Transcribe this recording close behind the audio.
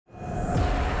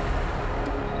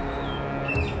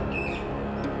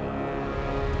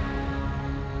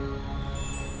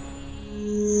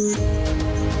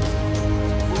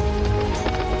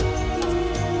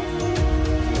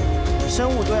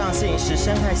样性是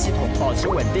生态系统保持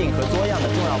稳定和多样的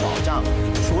重要保障。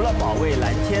除了保卫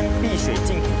蓝天、碧水、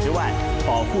净土之外，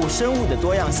保护生物的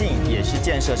多样性也是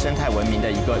建设生态文明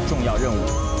的一个重要任务。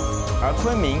而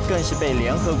昆明更是被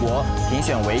联合国评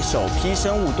选为首批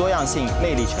生物多样性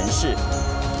魅力城市。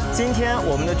今天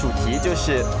我们的主题就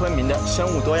是昆明的生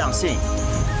物多样性。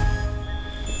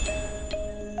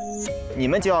你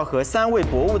们就要和3位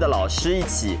博物的老师一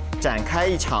起展开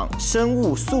一场生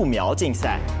物素描竞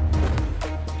赛。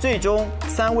最终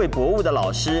，3位博物的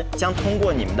老师将通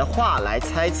过你们的话来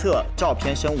猜测照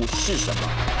片生物是什么。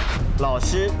老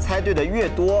师猜对的越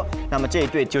多，那么这一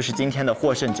队就是今天的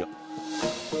获胜者。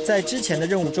在之前的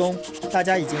任务中，大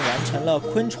家已经完成了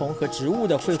昆虫和植物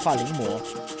的绘画临摹。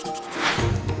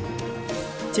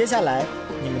接下来，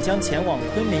你们将前往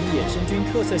昆明野生菌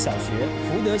特色小学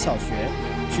福德小学，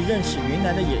去认识云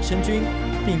南的野生菌，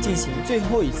并进行最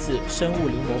后一次生物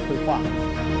临摹绘画。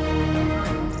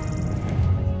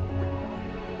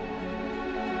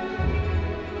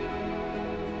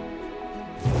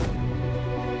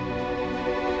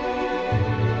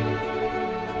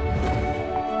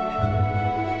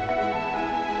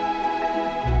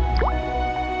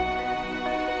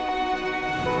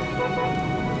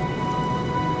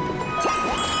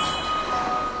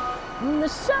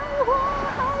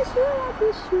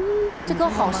这歌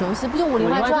好熟悉，不就《武林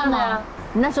外传》吗？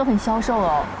你那时候很消瘦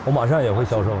哦。我马上也会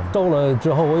消瘦，瘦了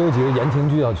之后，我有几个言情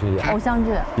剧要去演。偶像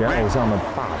剧，演偶像的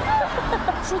爸爸。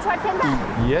书圈天才。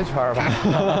爷圈吧。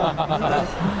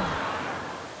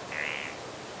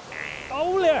到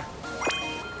了。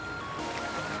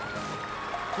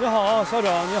你好，校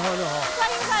长，你好，你好。欢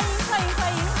迎欢迎欢迎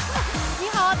欢迎！你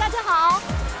好，大家好，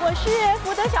我是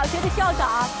福德小学的校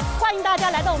长，欢迎大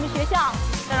家来到我们学校。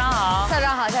校长好，校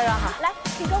长好，校长好。来，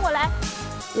请跟我来。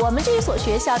我们这一所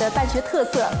学校的办学特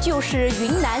色就是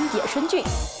云南野生菌，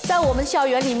在我们校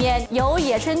园里面有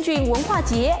野生菌文化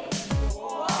节，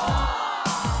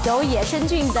有野生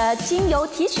菌的精油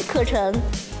提取课程，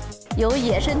有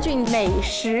野生菌美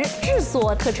食制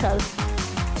作课程。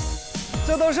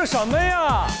这都是什么呀？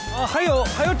啊，还有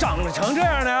长成这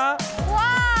样的？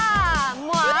哇，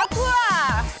蘑菇，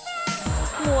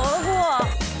蘑菇。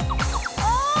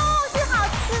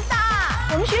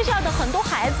我们学校的很多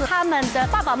孩子，他们的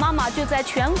爸爸妈妈就在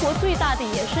全国最大的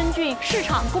野生菌市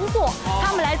场工作，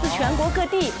他们来自全国各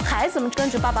地，孩子们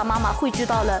跟着爸爸妈妈汇聚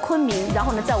到了昆明，然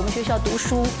后呢，在我们学校读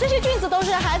书。这些菌子都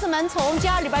是孩子们从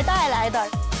家里边带来的。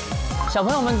小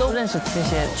朋友们都认识这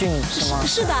些菌是吗？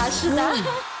是的，是的。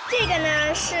这个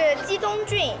呢是鸡枞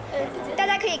菌，大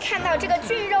家可以看到这个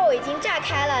菌肉已经炸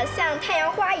开了，像太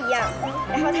阳花一样，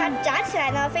然后它炸起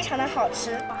来呢非常的好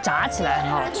吃。炸起来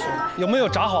很好吃。有没有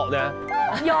炸好的？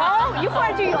有，一会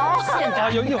儿就有。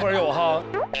啊，一会儿有哈。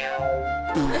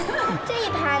这一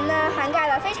盘呢涵盖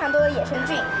了非常多的野生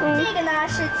菌，这个呢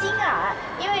是金耳，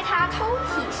因为它通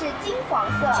体是金黄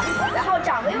色，然后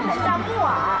长得又很像木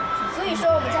耳，所以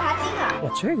说我们叫它金耳。哇，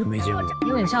这个没见过，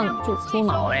有点像猪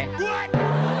脑哎。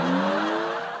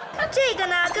这个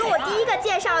呢，跟我第一个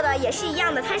介绍的也是一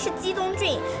样的，它是鸡枞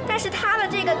菌，但是它的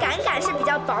这个杆是比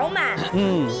较饱满。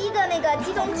第一个那个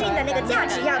鸡枞菌的那个价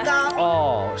值要高。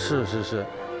哦，是是是。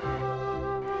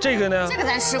这个呢？这个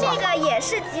咱吃过。这个也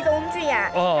是鸡枞菌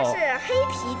呀，它是黑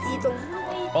皮鸡枞。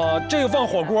哦，这个放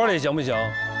火锅里行不行？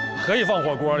可以放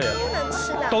火锅里。都能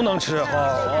吃的。都能吃哈。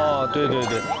哦，对对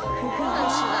对。都能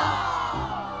吃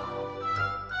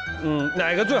的。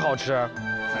哪个最好吃？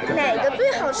哪个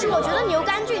最好吃？我觉得牛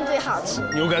肝菌最好吃。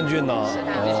牛肝菌呢？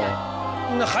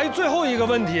哦。那还最后一个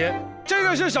问题，这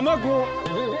个是什么菇？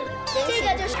这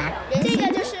个就是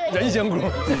人形菇。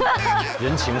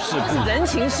人情世故。人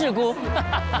情世故。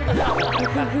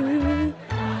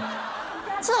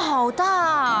这好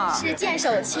大，是剑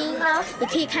手青啊！你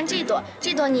可以看这朵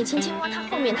你轻轻摸它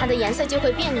后面，它的颜色就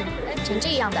会变成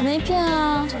这样的。没变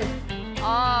啊。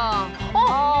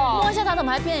哦，摸一下它怎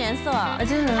么还变颜色啊？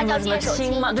它叫剑手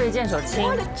青吗？对，剑手青。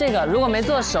这个如果没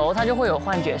做熟，它就会有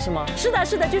幻觉，是吗？是的，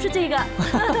是的，就是这个。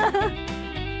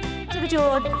这个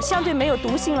就相对没有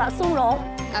毒性了，松茸。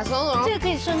啊，松茸。这个可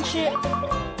以生吃。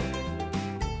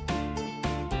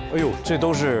哎呦，这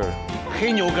都是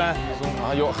黑牛肝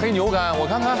啊！有黑牛肝，我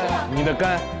看看你的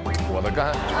肝，我的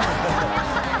肝。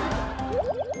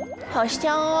好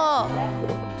香哦！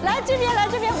来这边，来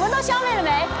这边，闻到香味了没？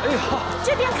哎呀，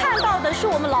这边看到的是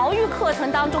我们牢狱课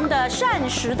程当中的膳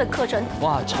食的课程。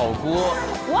哇，炒锅！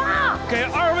哇，给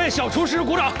2位小厨师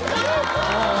鼓掌！哦，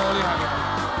厉害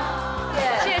厉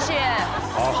害！谢谢。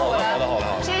好，好的，好的，好的，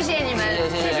好的。谢谢你们，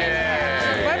谢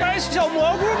谢。拜拜，小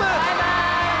蘑菇们！拜拜。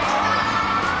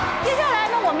接下来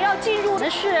呢，我们要进入的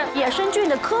是野生菌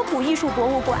的科普艺术博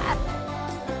物馆。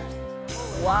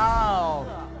哇哦！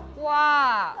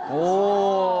哇！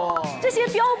哦，这些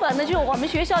标本呢，就是我们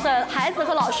学校的孩子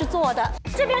和老师做的。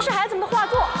这边是孩子们的画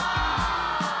作。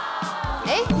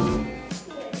哎，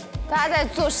大家在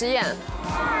做实验。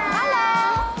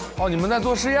Hello。哦，你们在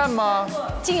做实验吗？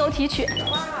精油提取，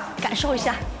感受一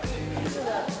下。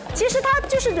其实它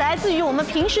就是来自于我们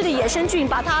平时的野生菌，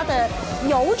把它的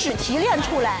油脂提炼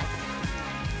出来。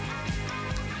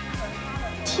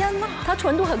天哪，它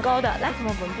纯度很高的，来，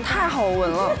太好闻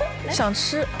了，想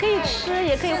吃，可以吃，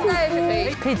也可以护肤，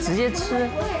可以直接吃。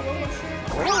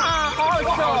哇，好好吃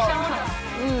哦！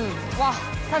嗯，哇，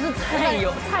它是菜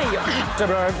油。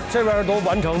这边都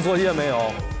完成作业没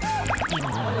有？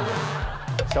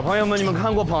小朋友们，你们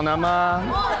看过《跑男》吗？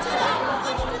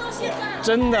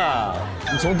真的？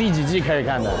你从第几季开始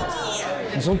看的？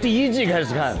你从第1季开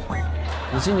始看。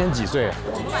你今年几岁？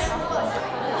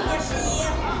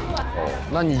哦，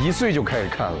那你1岁就开始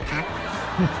看了。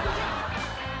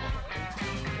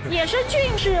野生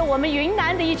菌是我们云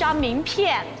南的一张名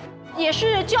片。也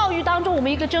是教育当中我们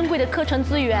一个珍贵的课程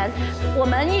资源，我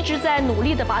们一直在努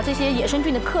力的把这些野生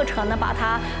菌的课程呢，把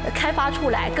它开发出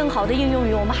来，更好的应用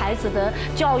于我们孩子的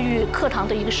教育课堂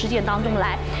的一个实践当中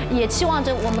来。也期望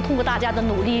着我们通过大家的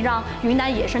努力，让云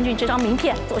南野生菌这张名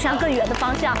片走向更远的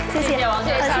方向。谢谢王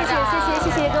校长，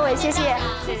谢谢各位，谢谢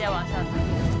王校长。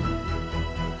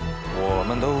我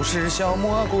们都是小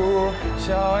蘑菇，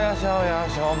小呀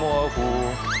小蘑菇。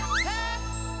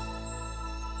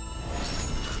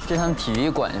这趟体育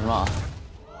馆是吗？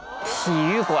体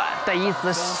育馆的意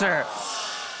思是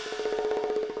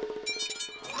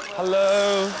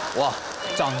 ，Hello， 哇，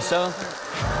掌声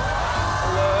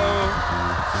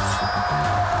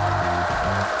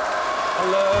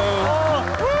 ，Hello，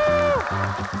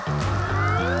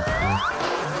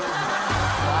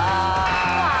 哇，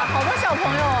好多小朋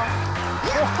友，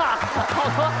哇，好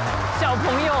多小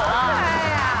朋友啊！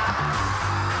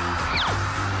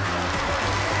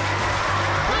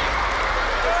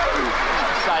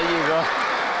沙溢哥，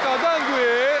捣蛋鬼，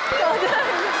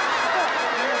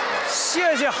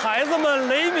谢谢孩子们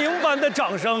雷鸣般的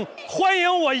掌声，欢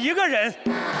迎我一个人。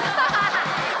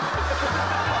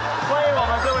欢迎我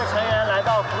们各位成员来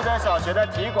到福德小学的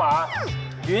体育馆。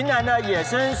云南的野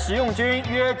生食用菌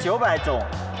约900种，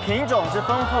品种之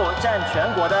丰富占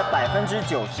全国的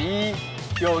91%，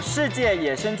有世界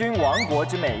野生菌王国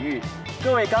之美誉。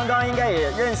各位刚刚应该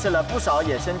也认识了不少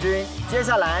野生菌，接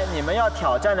下来你们要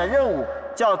挑战的任务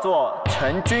叫做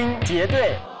成军结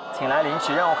队，请来领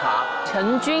取任务卡。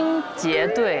成军结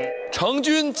队，成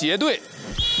军结队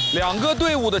，2个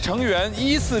队伍的成员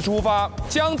依次出发，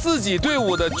将自己队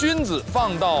伍的菌子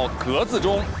放到格子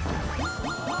中，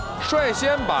率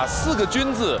先把4个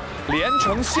菌子连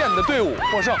成线的队伍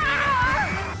获胜。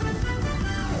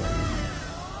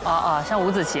像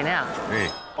五子棋那样。对。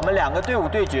我们2个队伍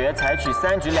对决，采取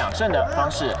3局2胜的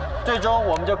方式。最终，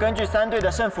我们就根据3队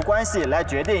的胜负关系来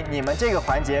决定你们这个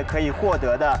环节可以获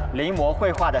得的临摹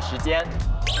绘画的时间。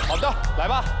好的，来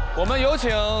吧，我们有请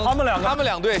他们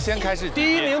两队先开始。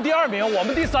第1名、第2名，我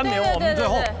们第3名，我们最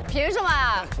后。凭什么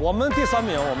呀？我们第3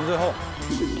名，我们最后。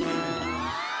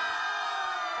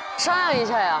商量一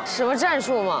下呀，什么战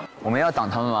术嘛？我们要挡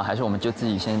他们吗？还是我们就自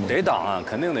己先？得挡啊，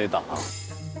肯定得挡啊。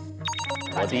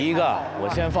我第一个，我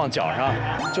先放脚上，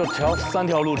就3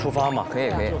条路出发嘛。可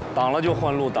以。挡了就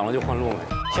换路，挡了就换路。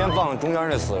先放中间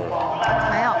这4个。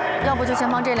没有，要不就先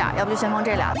放这俩，要不就先放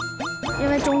这俩。因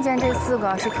为中间这4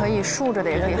个是可以竖着的，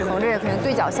也可以横着，也可以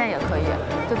对角线，也可以，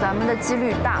就咱们的几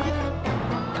率大。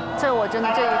这我真的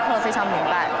这一刻非常明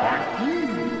白。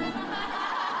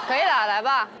可以了，来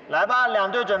吧。来吧，2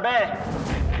队准备。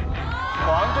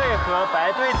黄队和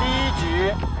白队第1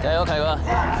局，加油，凯哥。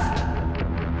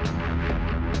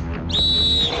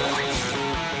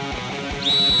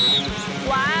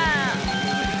哇！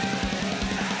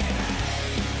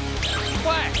快！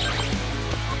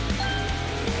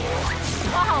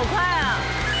哇，好快啊！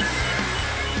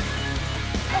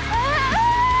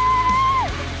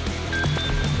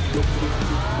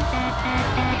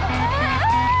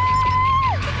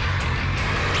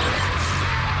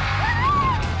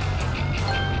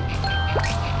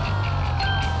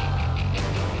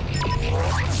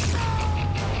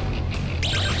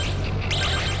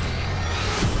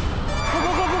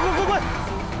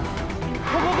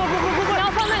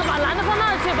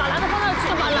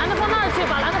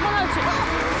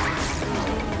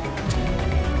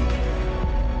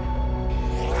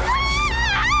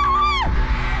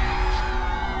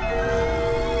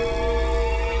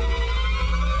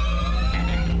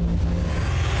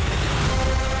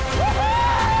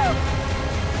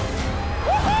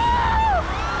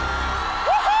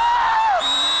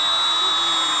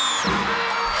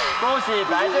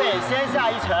先下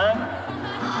一城，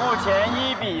目前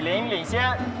1-0领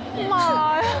先。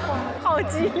妈呀，好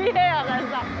激烈呀，还是？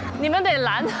你们得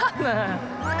拦他们。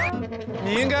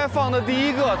你应该放的第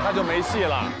一个他就没戏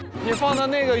了，你放的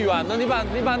那个远的，你把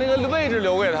那个位置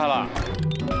留给他了。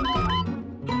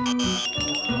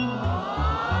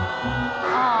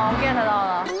哦，我 get 到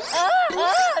了。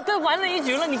这完了一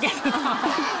局了，你 get 到了。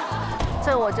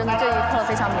这我真的这一刻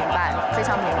非常明白，非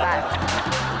常明白。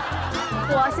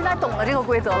我现在懂了这个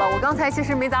规则了，我刚才其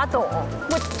实没咋懂，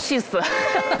我气死了。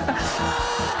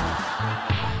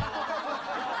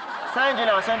 3局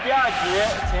2胜，第2局，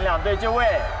请两队就位。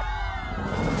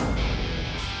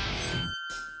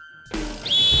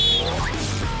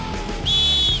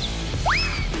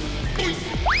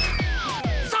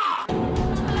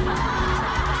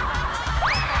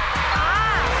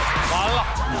完了。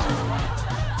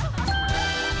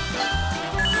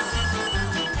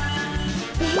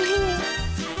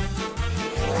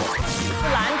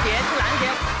拦截，是拦截。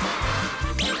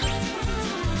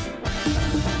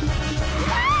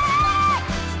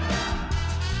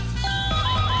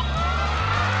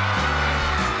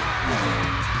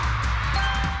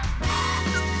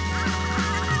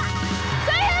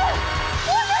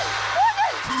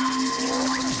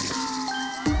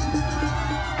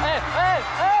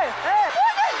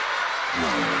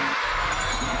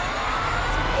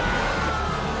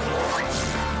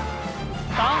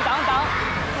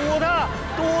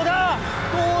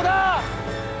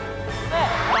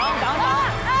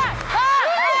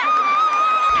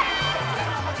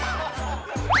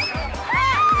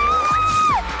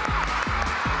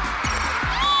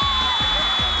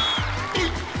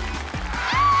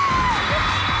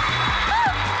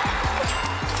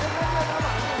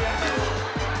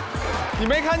 你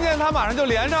没看见他马上就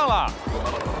连上了，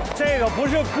这个不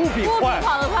是不比快，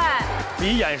跑得快，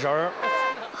比眼神儿。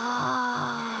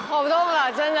跑不动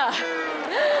了，真的。不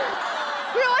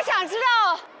是，我想知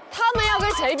道他们要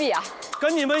跟谁比啊？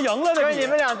跟你们赢了的比，跟你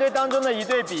们2队当中的一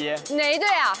队比。哪一队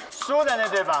啊？输的那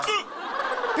队吧。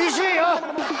必须赢，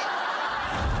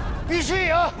必须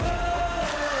赢。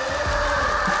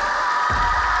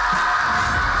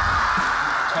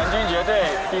成军绝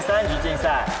对第3局竞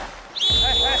赛。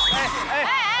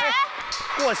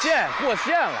 过线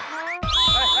了！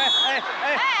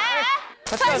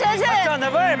范丞丞站在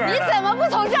外边，你怎么不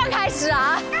从这儿开始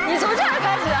啊？你从这儿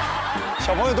开始。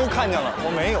小朋友都看见了，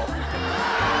我没有。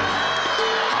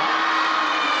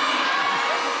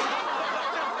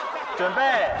准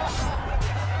备。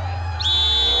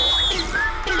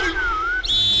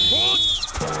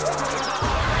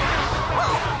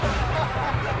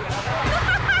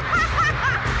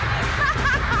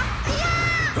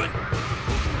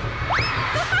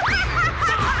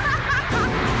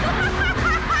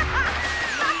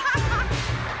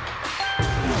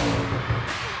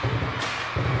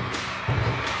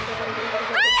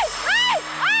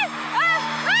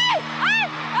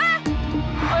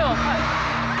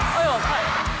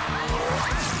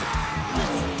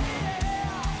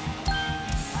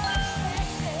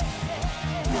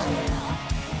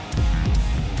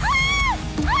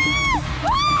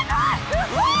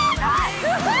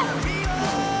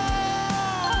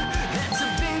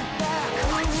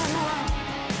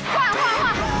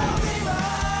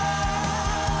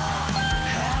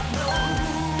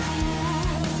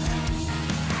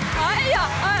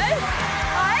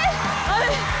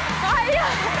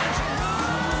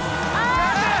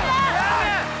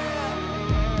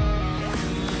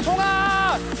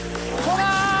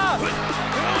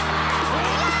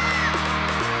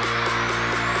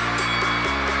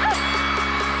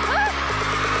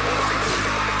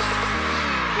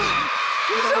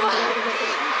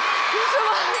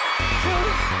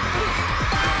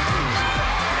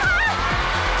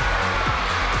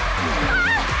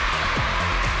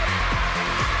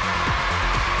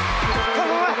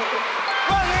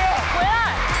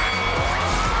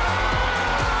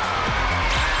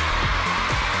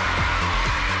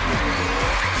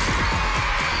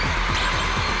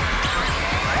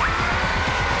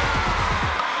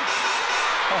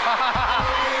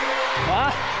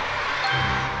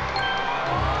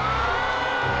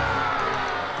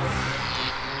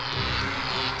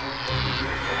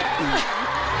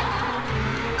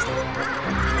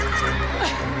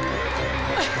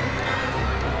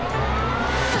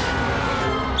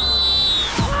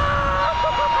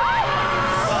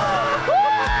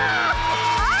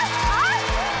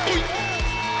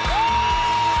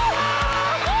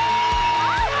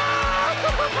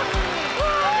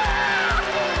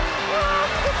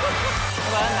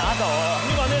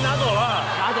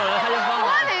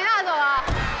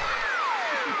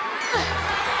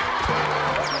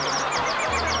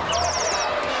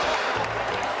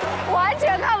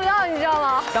全看不到，你知道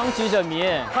吗？当局者迷，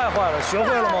太坏了，学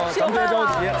会了吗？咱别着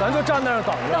急，咱就站那儿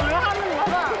等着。等着他们怎么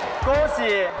办？恭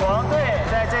喜黄队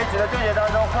在这局的对决当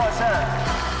中获胜。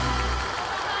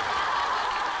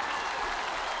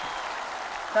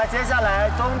那接下来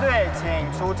中队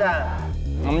请出战。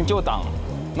我们就挡，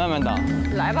慢慢挡。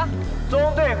来吧。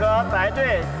中队和白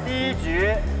队第一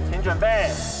局，请准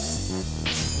备。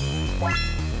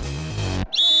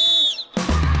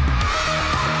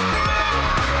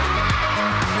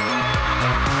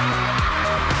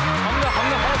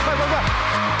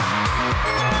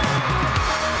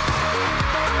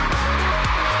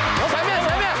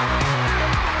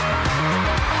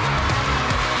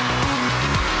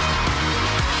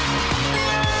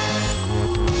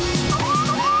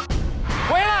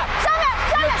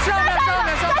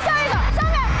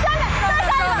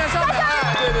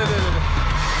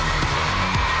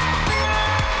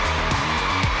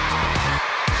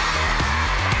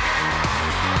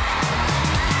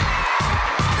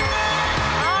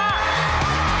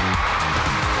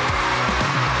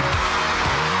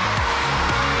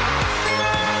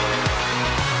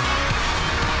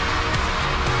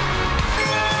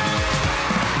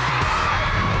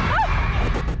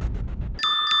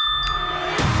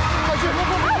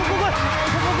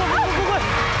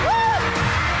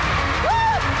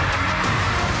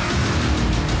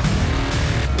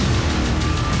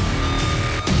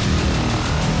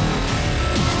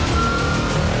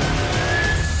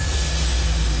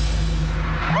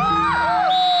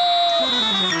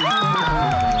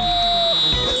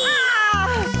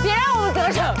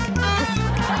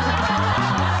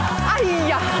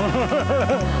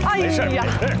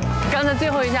刚才最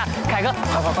后一下，凯哥，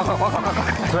快，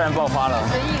突然爆发了，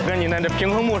跟你那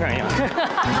平衡木上一样。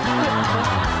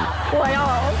我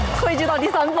要推进到第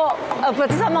3步，不，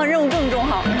第3棒任务更重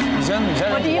哈。你先，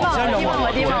我第1棒，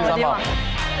我第1棒。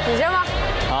你先吧。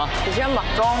好，你先吧。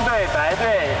中队白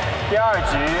队第2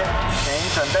局，请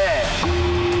准备。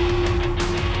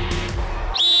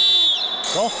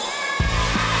走。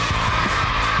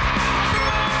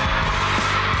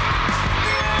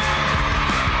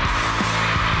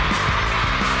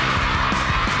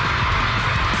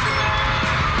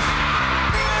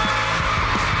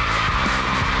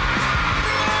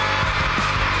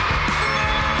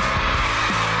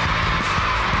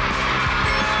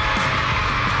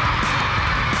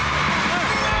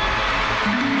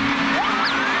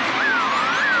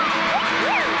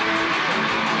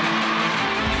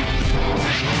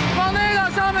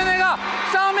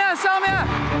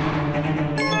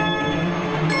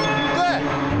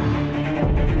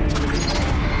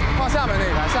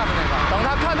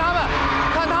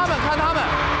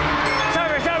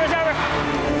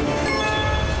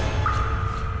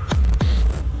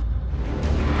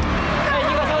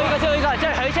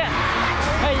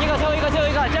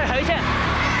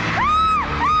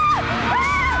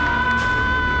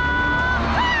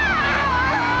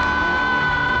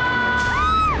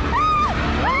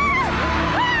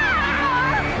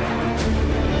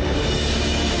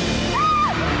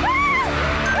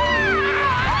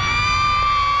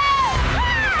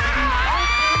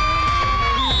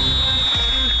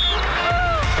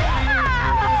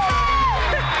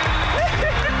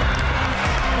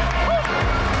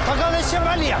先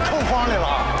把脸扣筐里了。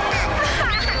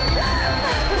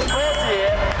恭喜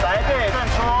白队胜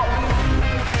出。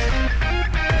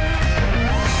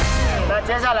那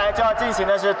接下来就要进行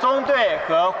的是棕队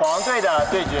和黄队的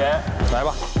对决。来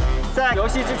吧。在游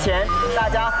戏之前，大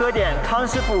家喝点康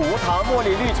师傅无糖茉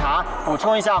莉绿茶，补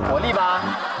充一下活力吧。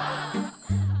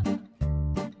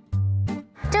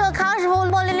这个康师傅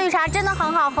茉莉绿茶真的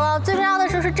很好喝，最重要的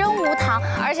是真无糖，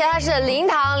而且它是零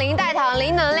糖、零代糖、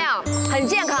零能量，很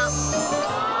健康。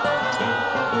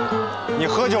你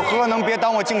喝就喝，能别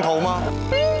挡我镜头吗？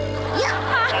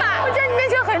我在你面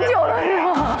前很久了，是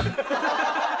吗？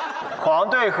黄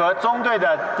队和棕队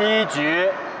的第一局，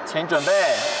请准备。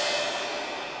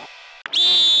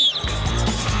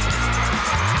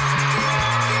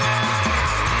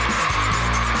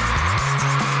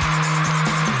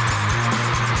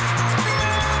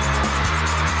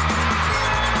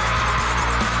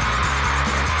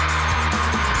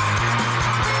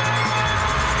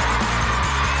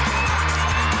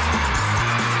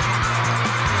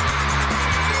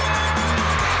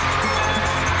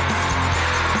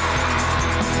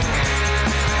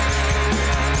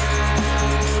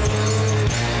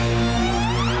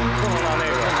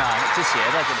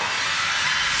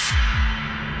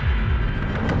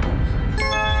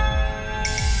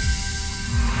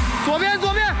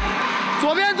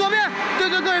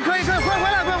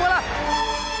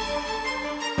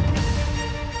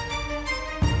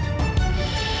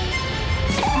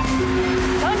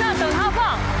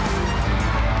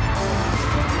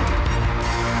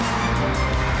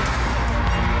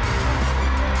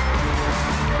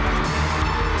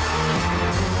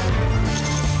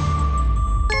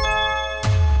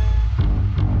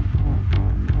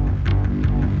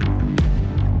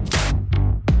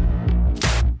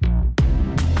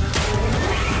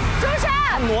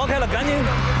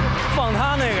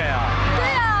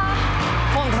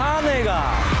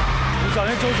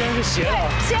斜的。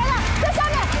斜的，在下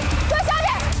面，在下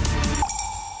面，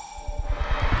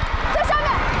在下面，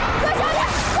在下面，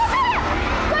在下面，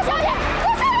在下面，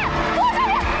在下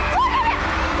面，在下面，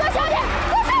在下面，在下面，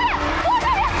在下面，在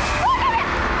下面，在下面。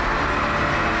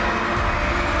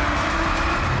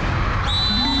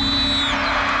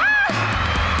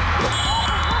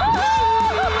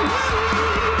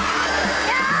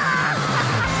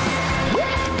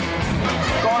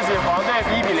恭喜黄队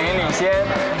1比0领先。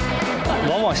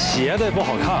往往斜的不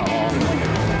好看啊，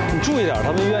你注意点，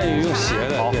他们愿意用斜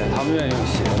的，对，他们愿意用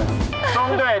斜的。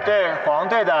中队对黄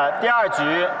队的第2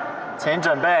局，请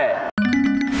准备。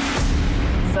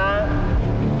3、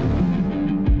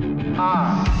2、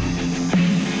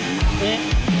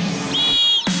1。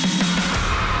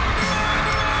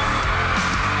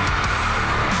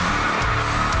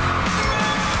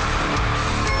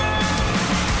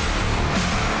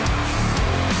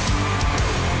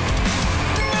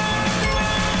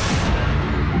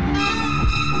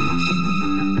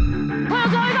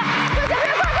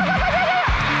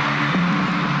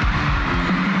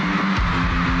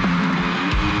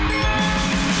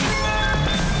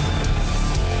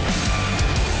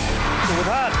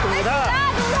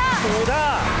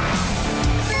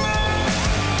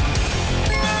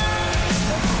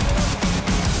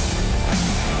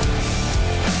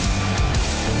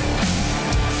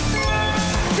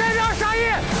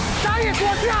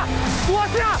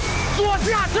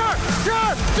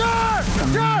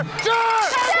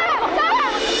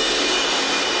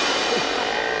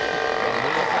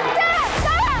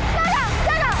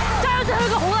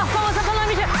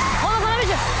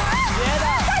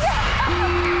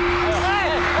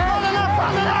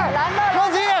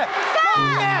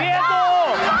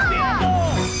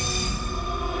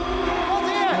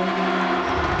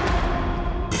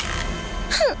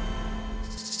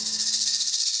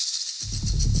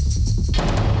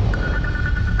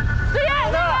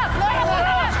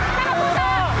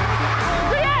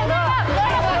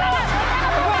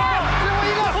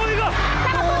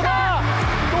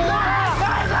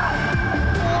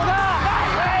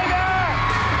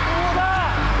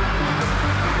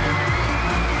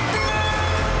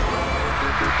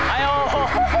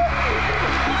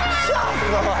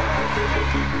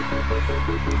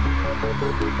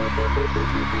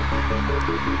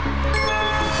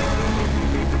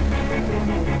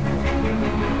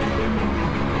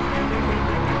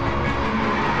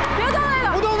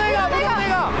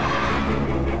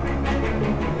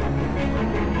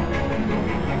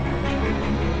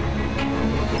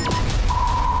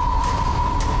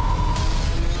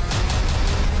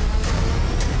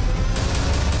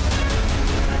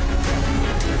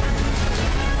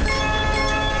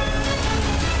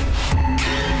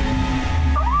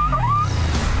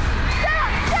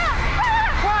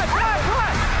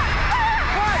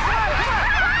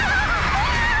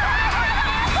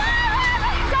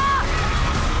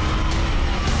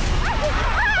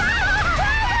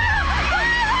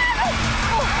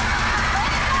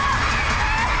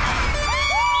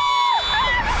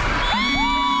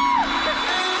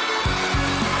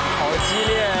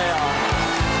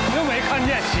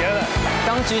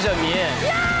当局者迷。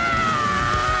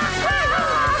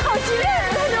好激烈，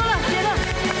太牛了，别的。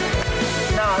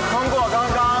那通过刚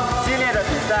刚激烈的比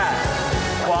赛，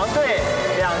黄队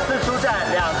2次出战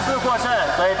2次获胜，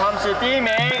所以他们是第1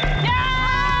名。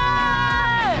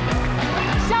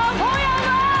小朋友们，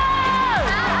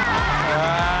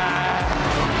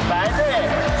白队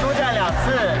出战2次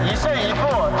1胜1负，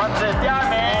他们是第2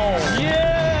名。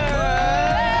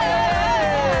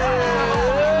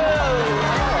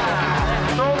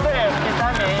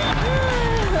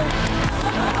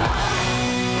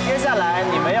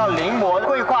你们要临摹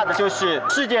绘画的就是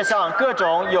世界上各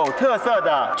种有特色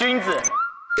的菌子。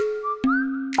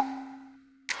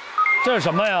这是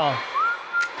什么呀？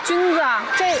菌子啊，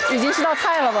这已经是道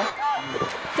菜了吧？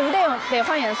怎么得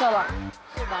换颜色了？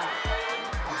是吧？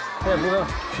这也不能，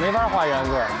没法画颜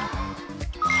色。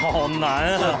好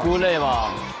难啊！是菇类吧？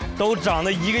都长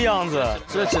得一个样子，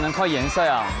这只能靠颜色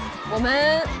呀。我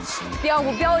们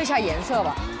标一下颜色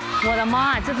吧。我的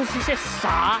妈，这都是些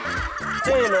啥？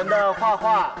这一轮的画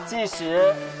画计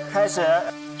时开始。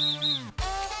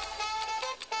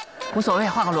无所谓，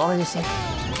画个萝卜就行。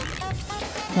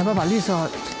你要不要把绿色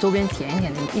周边填一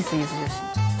填，意思意思就行。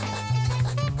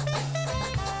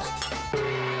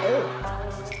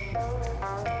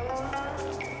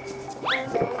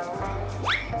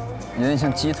有点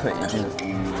像鸡腿一样。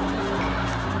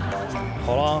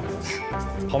好了，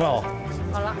好没好？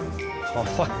好了。好，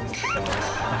换。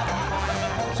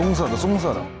棕色的，棕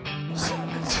色的。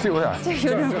这有点，这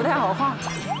有点不太好画，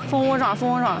蜂窝状，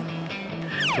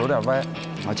有点歪。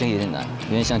啊，这个有点难，有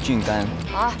点像菌干。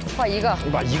啊，画一个。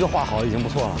你把一个画好已经不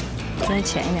错了。稍微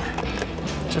浅一点。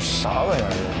这啥玩意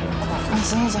儿？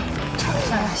行，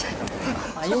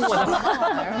哎呦我的妈！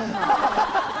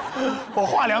我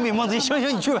画2笔，孟子义，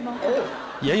行，你去吧。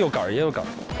也有杆，也有杆。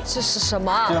这是什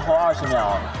么？最后20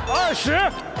秒。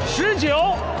20、19、18、17、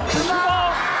16。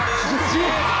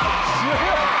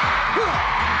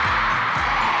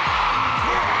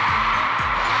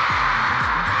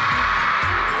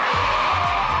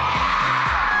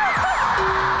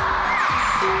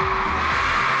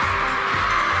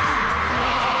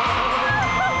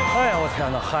哎呀，我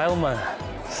天哪，孩子们，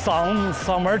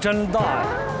嗓门真大呀！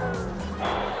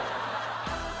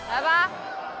来吧，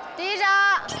第一张。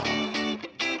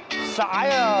啥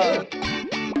呀？第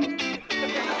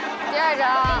2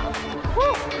张。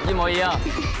一模一样。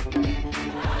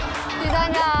第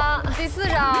3张。第4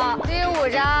张。第5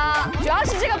张。主要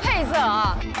是这个配色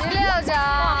啊。第6张。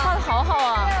哇，画的好好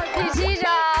啊。第7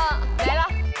张。没了。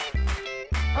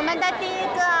我们的第一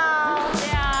个。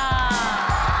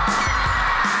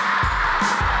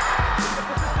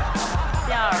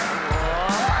第2幅。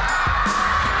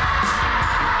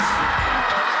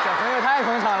小朋友太捧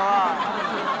场了吧！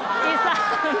第3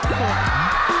幅。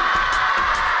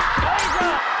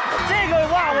这个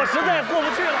哇，我实在过不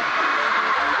去了。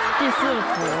第4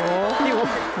幅。第5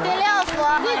幅。第6幅。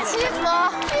第7幅。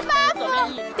第8幅。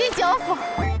第9幅。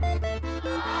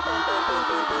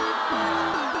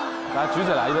来，举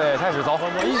起来，预备，开始，走。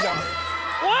我一讲。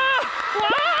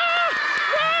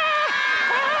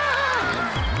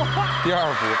第2幅。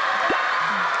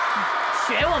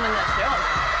学我们的。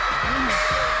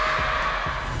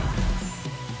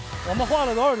我们画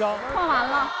了多少张？画完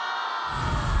了。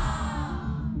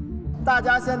大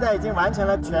家现在已经完成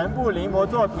了全部临摹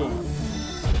作品。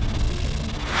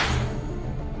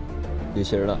有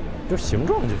形了，就形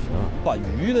状就行，把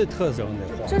鱼的特征得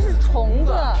画。这是虫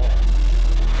子。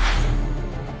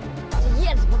这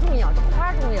叶子不重要，这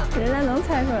花重要。人家能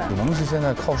猜出来。只能是现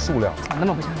在靠数量。那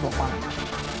么不像是我画的。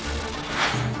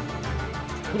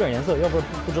涂点颜色，要不然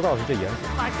不知道是这颜色。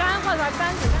把干画出来，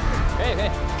干子。可以。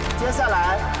接下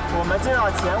来，我们就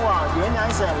要前往云南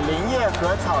省林业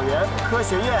和草原科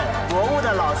学院，博物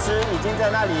的老师已经在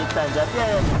那里等着辨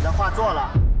认你们的画作了。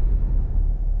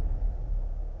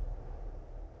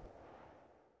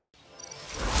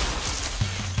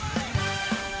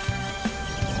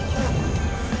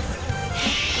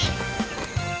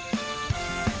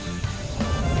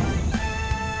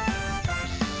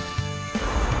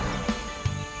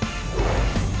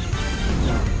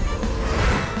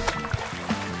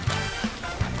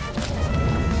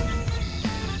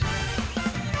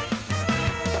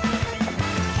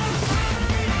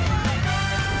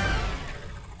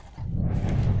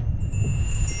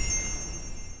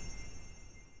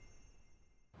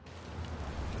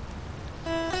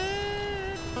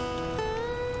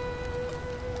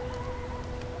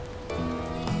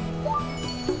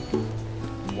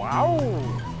哇哦！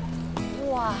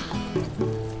哇！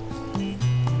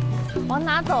往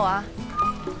哪走啊？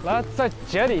来，在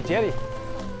节里。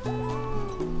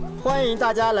欢迎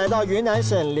大家来到云南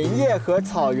省林业和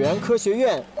草原科学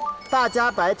院。大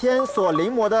家白天所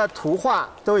临摹的图画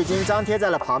都已经张贴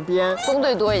在了旁边。中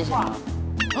队多一些。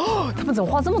哦，他们怎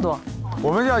么画这么多？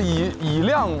我们要以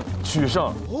量取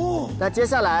胜。那接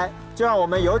下来就让我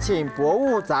们有请博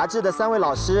物杂志的3位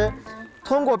老师，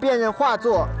通过辨认画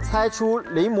作，猜出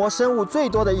临摹生物最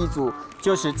多的一组，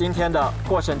就是今天的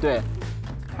获胜队。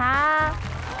好。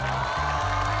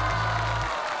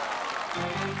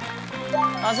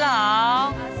老师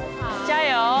好。加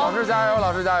油！老师加油！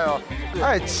老师加油！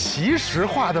哎，其实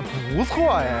画的不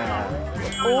错哎。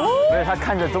哦。所以他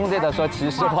看着中队的说，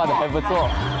其实画的还不错。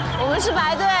我们是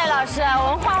白队老师，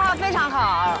我们画非常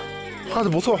好。画的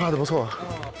不错，画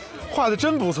的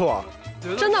真不错。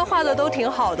真的画的都挺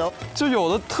好的，就有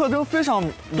的特征非常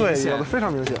明显，对，有的非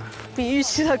常明显，比预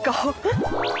期的高。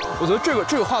我觉得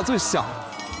这个画最像，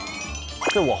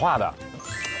这我画的，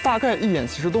大概一眼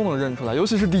其实都能认出来，尤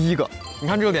其是第一个。你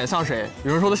看这个脸像谁？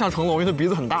有人说它像成龙，因为它鼻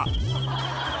子很大。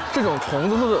这种虫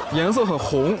子它的颜色很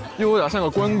红，又有点像个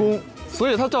关公，所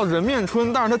以它叫人面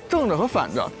鹑，但是它正着和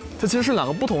反着，它其实是2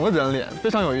个不同的人脸，非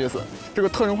常有意思。这个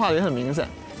特征画的也很明显。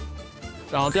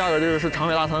然后第2个这个是长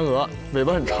尾大蚕蛾，尾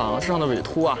巴很长，身上的尾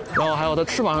突啊，然后还有它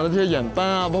翅膀上的这些眼斑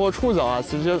啊，包括触角啊，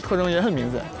其实这些特征也很明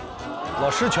显。老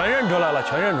师全认出来了，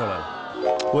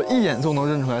我一眼就能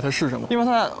认出来它是什么，因为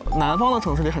它在南方的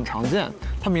城市里很常见，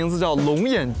它名字叫龙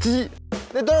眼鸡。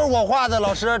那都是我画的，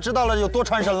老师知道了有多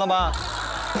传神了吧？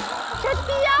这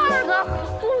第2个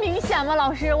不明显吗？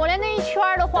老师，我连那一圈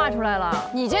都画出来了。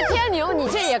你这天牛，你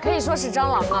这也可以说是蟑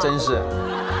螂啊！真是。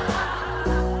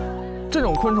这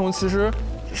种昆虫其实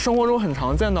生活中很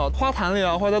常见到，花坛里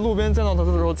啊，或者在路边见到它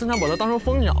的时候，经常把它当成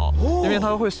蜂鸟，因为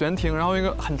它会悬停，然后一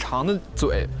个很长的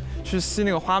嘴去吸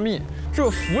那个花蜜。这个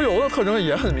浮游的特征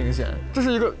也很明显，这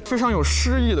是一个非常有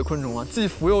诗意的昆虫啊，既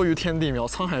浮游于天地，渺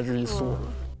沧海之一粟。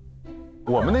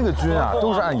我们那个菌啊，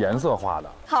都是按颜色画的。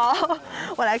好，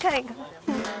我来看一看。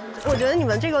我觉得你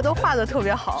们这个都画的特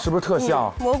别好，是不是特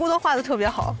像？蘑菇都画的特别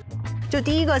好。就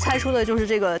第一个猜出的就是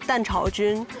这个蛋巢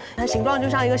菌，它形状就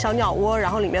像一个小鸟窝，然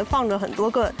后里面放着很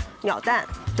多个鸟蛋，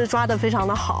这抓得非常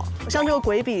的好。像这个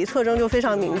鬼笔特征就非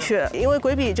常明确，因为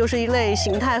鬼笔就是一类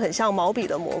形态很像毛笔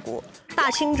的蘑菇。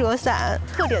大青蛰伞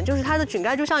特点就是它的菌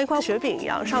盖就像一块雪饼一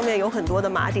样，上面有很多的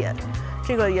麻点，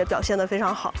这个也表现得非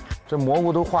常好。这蘑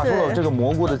菇都画出了这个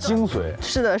蘑菇的精髓。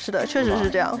是的，是的，确实是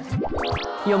这样。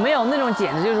有没有那种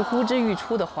简直就是呼之欲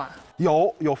出的画？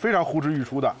有非常呼之欲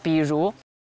出的，比如。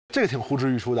这个挺呼之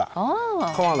欲出的哦，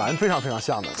和望兰非常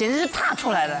像的，简直是踏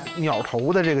出来的。鸟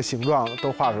头的这个形状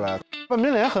都画出来了，半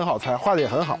边脸很好猜，画的也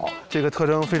很好，这个特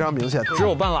征非常明显，只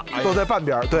有半拉，都在半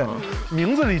边。对，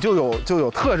名字里就有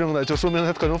特征的，就说明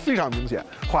它特征非常明显，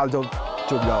画的就比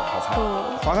较好猜。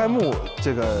华盖木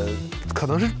这个可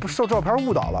能是受照片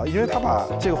误导了，因为他把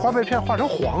这个花被片画成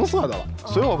黄色的了，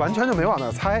所以我完全就没往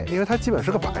那猜，因为它基本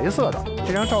是个白色的。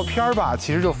这张照片吧，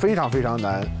其实就非常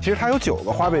难。其实它有9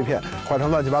个花被片，画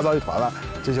成乱七八糟一团了，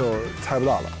这就猜不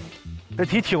到了。这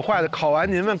题挺坏的，考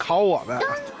完您们考我们。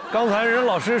刚才人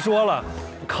老师说了，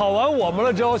考完我们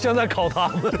了之后，现在考他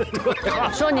们。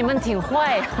说你们挺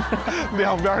坏呀，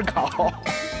两边考。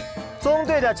中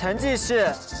队的成绩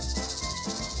是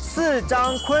4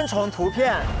张昆虫图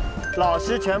片，老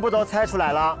师全部都猜出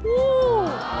来了。哇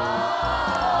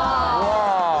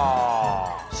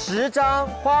！10张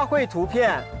花卉图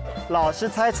片，老师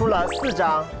猜出了4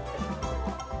张。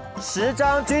10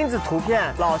张菌子图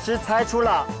片，老师猜出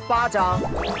了8张。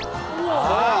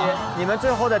所以你们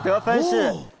最后的得分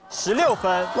是16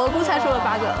分。蘑菇猜出了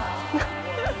8个。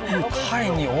你太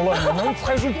牛了，你能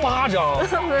猜出8张？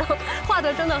没有，画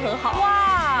的真的很好。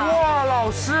哇，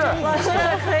老师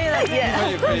可以了，姐。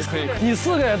可以，你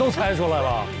4个也都猜出来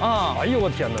了啊！哎呦我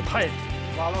天哪，太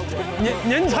完了！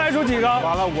您猜出几个？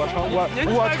完了，我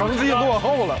成绩落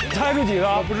后了。猜出几个？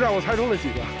我不知道，我猜出了几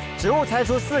个。植物猜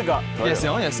出4个，也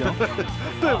行。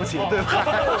对不起。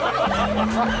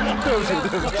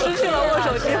失去了握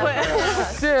手机会。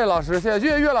谢谢老师，谢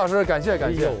谢岳老师，感谢。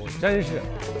真是。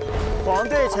黄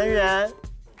队成员，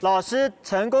老师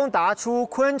成功答出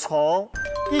昆虫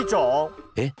1种。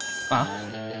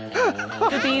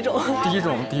这第一种。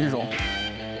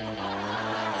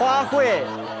花卉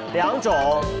2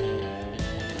种。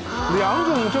2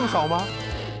种这么少吗？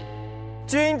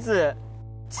菌子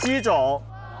7种。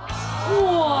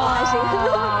哇，行，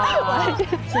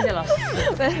谢谢老师，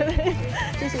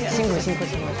谢谢，辛苦。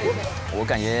我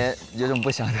感觉有种不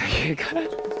想再去看。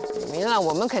明了，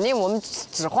我们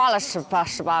只画了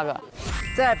18个。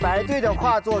在白队的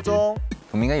画作中，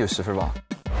我们应该有10分吧？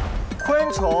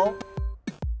昆虫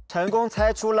成功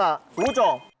猜出了5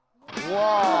种。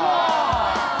哇！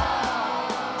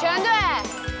全对，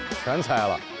全猜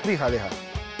了，厉害。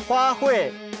花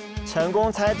卉成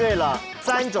功猜对了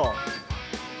3种。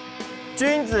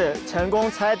菌子成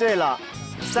功猜对了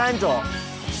3种，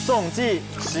总计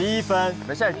11分。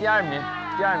没事，第二名。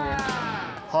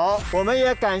好，我们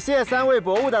也感谢3位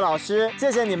博物的老师，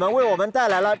谢谢你们为我们带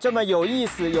来了这么有意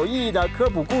思、有意义的科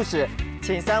普故事。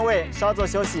请3位稍作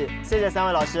休息，谢谢3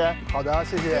位老师。好的，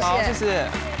谢谢。好，谢谢。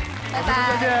拜拜。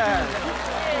再见。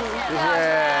谢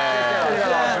谢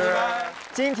老师。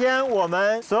今天我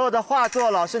们所有的画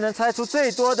作，老师能猜出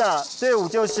最多的队伍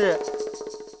就是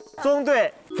中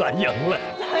队。咱赢了！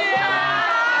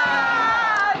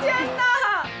天哪！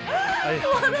哎呀，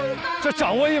这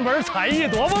掌握一门才艺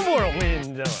多么不容易，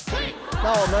你知道吗？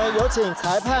那我们有请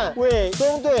裁判为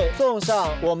中队送上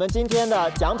我们今天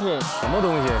的奖品。什么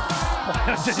东西？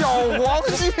小黄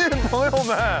金，朋友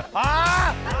们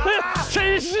啊！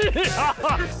真是啊！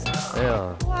哎呀，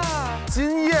哇，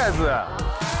金叶子。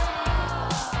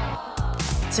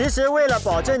其实为了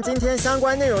保证今天相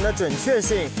关内容的准确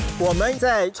性，我们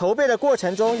在筹备的过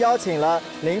程中邀请了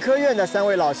林科院的3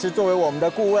位老师作为我们的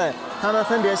顾问，他们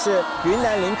分别是云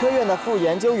南林科院的副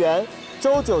研究员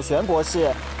周九玄博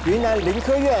士、云南林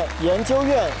科院研究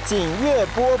院景月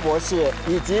波博士，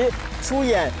以及出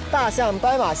演大象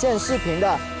斑马线视频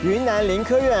的云南林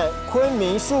科院昆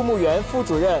明树木园副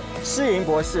主任施莹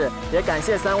博士。也感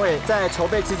谢3位在筹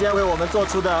备期间为我们做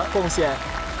出的贡献。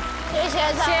谢谢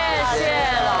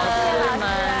老师们。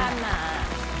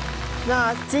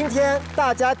那今天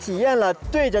大家体验了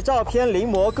对着照片临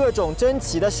摹各种珍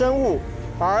奇的生物，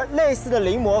而类似的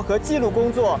临摹和记录工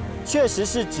作确实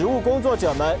是植物工作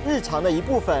者们日常的一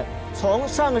部分。从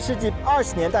上个世纪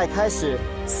20年代开始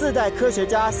，4代科学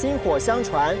家薪火相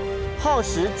传，耗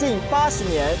时近80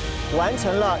年，完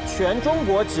成了全中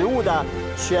国植物的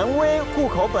权威户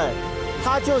口本，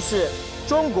它就是《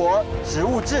中国植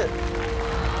物志》。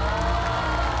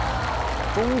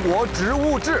中国植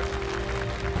物志。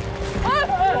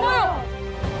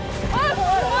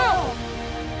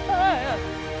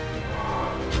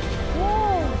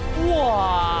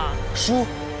哇！书。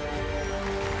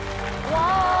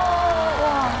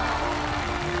哇！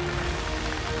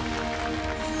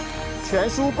全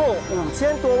书共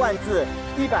5000多万字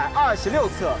，126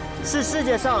册，是世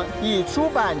界上已出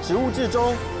版植物志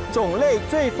中种类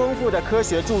最丰富的科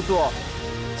学著作，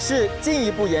是进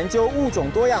一步研究物种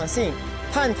多样性、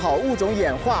探讨物种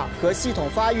演化和系统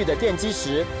发育的奠基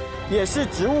石，也是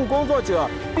植物工作者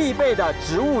必备的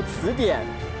植物词典。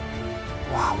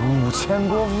哇，5000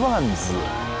多万字！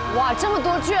哇，这么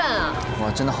多卷啊！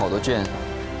哇，真的好多卷，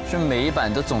是每一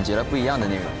版都总结了不一样的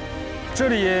内容。这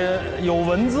里有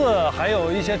文字，还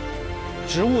有一些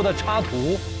植物的插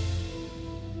图。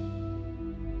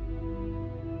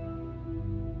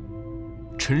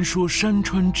陈说山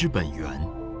川之本源，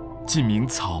尽名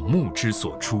草木之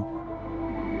所出。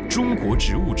中国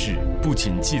植物志不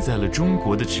仅记载了中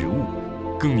国的植物，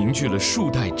更凝聚了数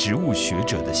代植物学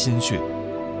者的心血。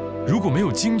如果没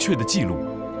有精确的记录，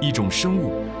一种生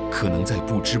物可能在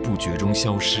不知不觉中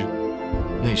消失。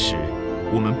那时，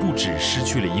我们不只失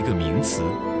去了一个名词，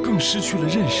更失去了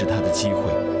认识它的机会。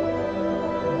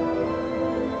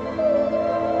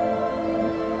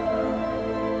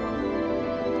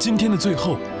今天的最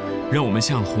后，让我们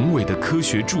向宏伟的科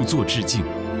学著作致敬，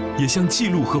也向记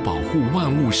录和保护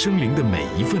万物生灵的每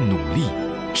一份努力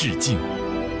致敬。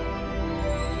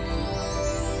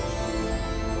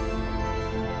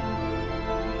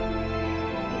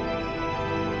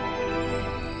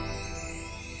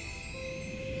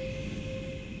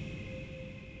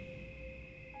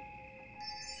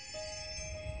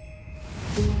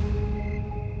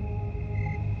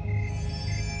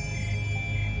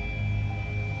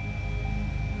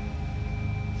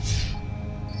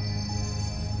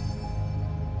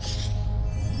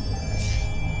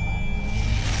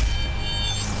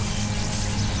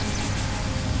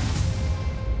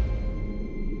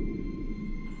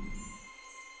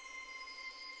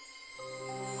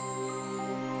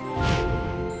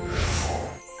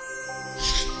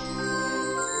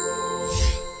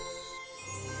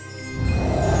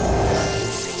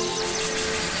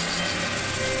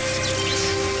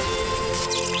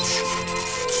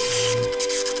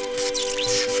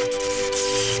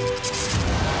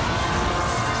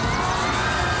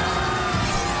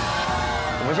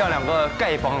像两个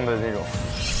丐帮的那种，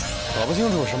搞不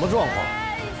清楚什么状况。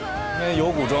因为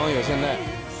有古装有现代，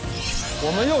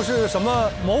我们又是什么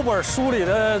某本书里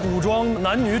的古装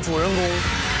男女主人公？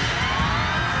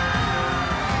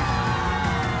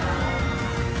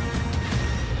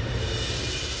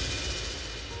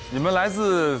你们来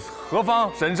自何方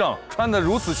神圣？穿得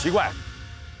如此奇怪。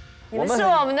你们是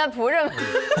我们的仆人吗？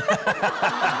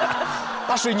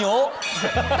大水牛，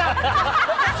大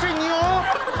水牛。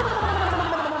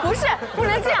不是，不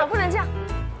能这样，不能这样。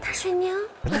大水牛。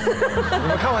你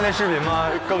们看过那视频吗？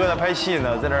哥哥在拍戏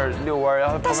呢，在那儿遛弯，然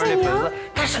后旁边那粉丝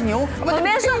大水牛，旁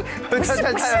边说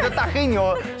他大黑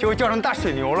牛，结果叫成大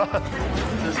水牛了。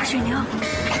大水牛，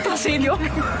大水牛，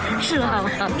是啊。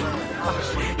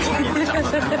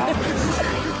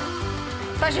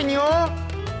大水牛，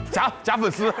假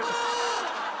粉丝。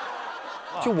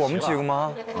就我们几个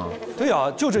吗？对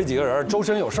呀，就这几个人。周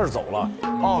深有事走了。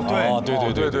哦，对，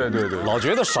老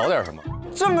觉得少点什么。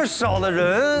这么少的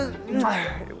人，哎，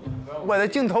我的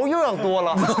镜头又要多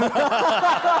了。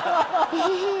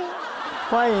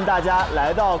欢迎大家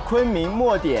来到昆明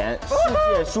墨点世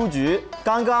界书局。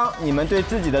刚刚你们对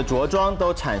自己的着装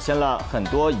都产生了很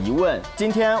多疑问。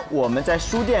今天我们在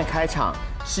书店开场，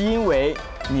是因为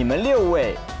你们6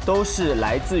位都是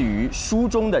来自于书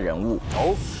中的人物。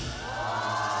哦。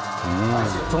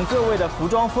从各位的服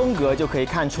装风格就可以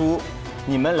看出，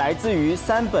你们来自于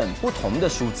3本不同的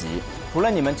书籍。除了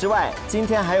你们之外，今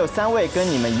天还有3位跟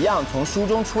你们一样从书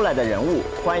中出来的人物，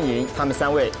欢迎他们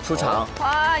3位出场。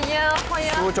欢迎欢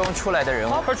迎！书中出来的人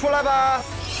物，快出来吧！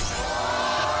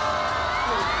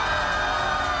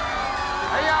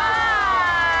哎呀！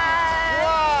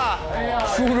哇！哎呀！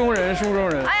书中人，书中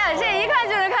人。哎呀，这一看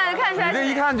就能看出来。你这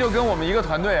一看就跟我们一个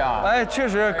团队啊！哎，确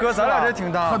实，哥，咱俩这挺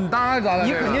搭，很搭，咱俩。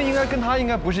你肯定应该跟他应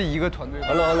该不是一个团队。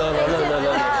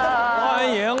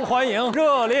欢迎，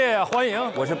热烈欢迎！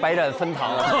我是白斩分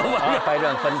堂，白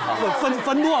斩分堂，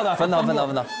分舵的，分堂，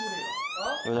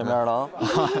有见面了啊！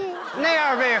那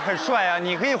二位很帅啊，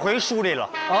你可以回书里了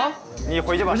啊，你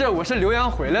回去吧。不是，我是留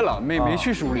洋回来了，没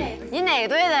去书里。你哪个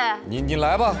队的？你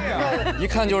来吧，一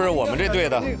看就是我们这队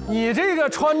的。你这个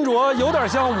穿着有点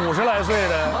像50来岁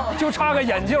的，就差个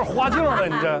眼镜花镜了。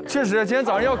你这确实，今天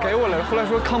早上要给我了，后来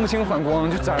说看不清反光，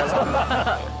就摘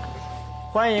了。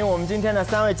欢迎我们今天的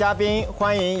3位嘉宾，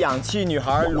欢迎氧气女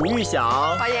孩卢昱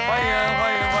晓，欢迎。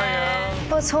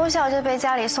我从小就被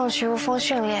家里送去巫风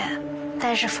训练，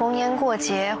但是逢年过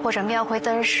节或者庙会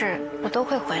灯饰，我都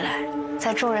会回来，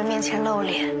在众人面前露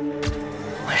脸。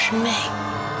我是妹。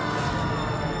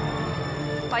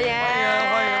欢迎。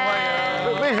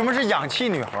为什么是氧气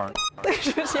女孩？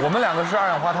我们两个是二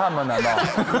氧化碳吗？难道？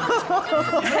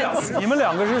你们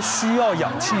两个是需要氧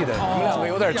气的，你们两个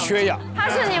有点缺氧。他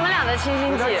是你们俩的清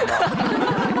新剂。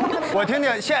我听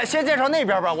听，先介绍那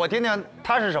边吧，我听听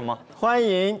他是什么。欢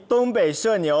迎东北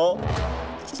社牛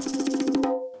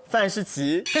范世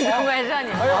錡。东北社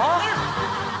牛。哎呀，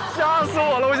吓死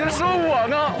我了！我先说我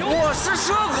呢，我是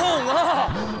社恐啊。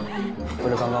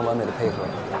为了刚刚完美的配合，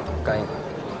干一个。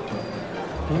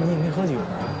你没喝酒？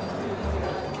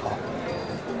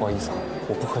不好意思啊，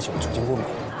我不喝酒，酒精过敏。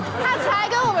他才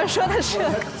跟我们说的是，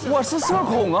我是社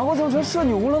恐啊，我怎么成社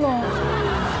牛了呢？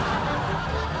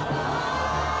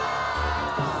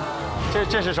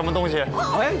这是什么东西？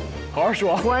哎，好好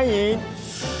说。欢迎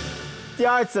第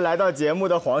2次来到节目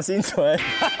的黄新存。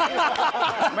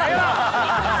没了。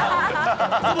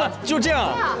就这样？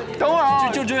等会儿啊，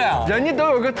就这样。人家都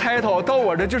有个 title， 到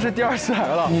我这就是第2次来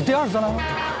了。你第2次来了？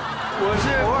我是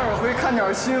偶尔会看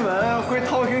点新闻，会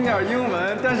偷听点英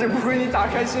文，但是不会你打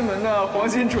开新闻的黄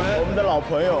新纯，我们的老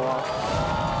朋友啊。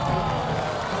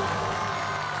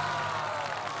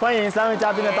欢迎3位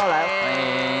嘉宾的到来。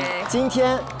今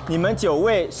天你们9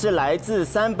位是来自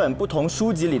3本不同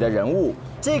书籍里的人物。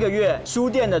这个月书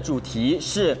店的主题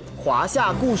是华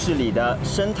夏故事里的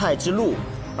生态之路，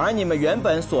而你们原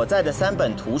本所在的3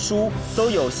本图书都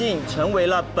有幸成为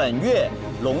了本月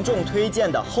隆重推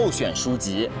荐的候选书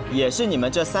籍，也是你们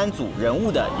这3组人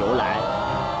物的由来。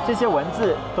这些文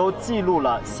字都记录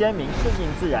了先民顺应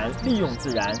自然、利用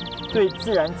自然、对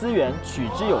自然资源取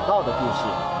之有道的故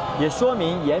事，也说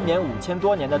明延绵5000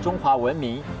多年的中华文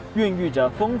明孕育着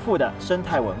丰富的生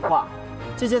态文化。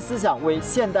这些思想为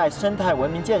现代生态文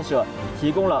明建设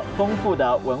提供了丰富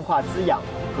的文化滋养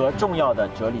和重要的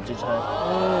哲理支撑。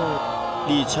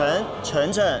李晨、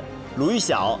晨晨、卢昱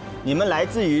晓，你们来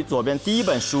自于左边第1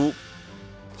本书，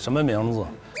什么名字？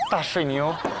大水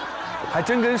牛，还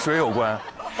真跟水有关。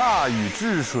大禹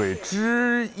治水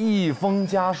之一封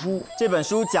家书。这本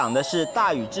书讲的是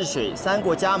大禹治水，3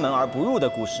国家门而不入的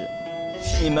故事。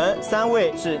你们3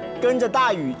位是跟着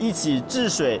大禹一起治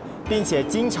水，并且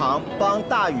经常帮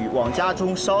大禹往家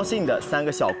中捎信的3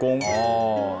个小工。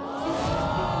哦。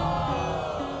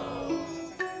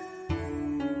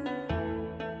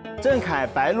郑恺、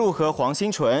白鹿和黄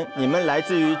新纯，你们来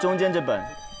自于中间这本。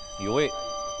有位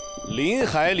林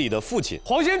海里的父亲。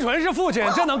黄新纯是父亲，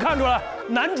这能看出来。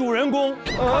男主人公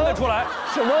看得出来。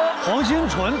什么？黄新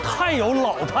纯太有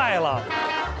老态了。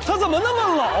他怎么那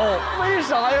么老？为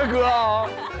啥呀，哥？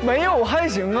没有还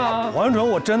行啊。黄新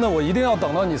纯，我一定要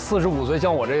等到你45岁，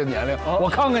像我这个年龄，我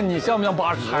看看你像不像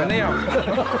80，还那样。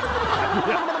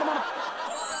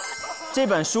这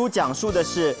本书讲述的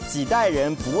是几代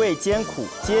人不畏艰苦，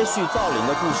接续造林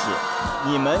的故事。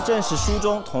你们正是书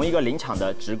中同一个林场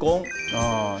的职工。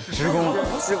哦，职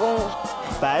工。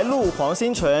白鹿、黄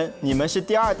新纯，你们是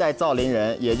第2代造林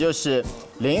人，也就是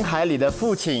林海里的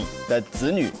父亲的子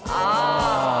女。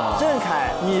啊。郑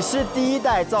恺，你是第1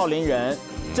代造林人，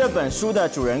这本书的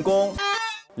主人公，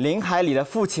林海里的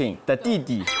父亲的弟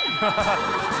弟。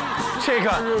这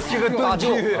个大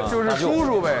舅就是叔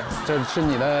叔呗。这是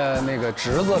你的那个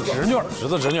侄子侄女。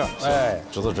哎，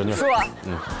侄子侄女。叔。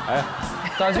哎，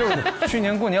大舅去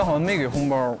年过年好像没给红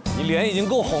包。你脸已经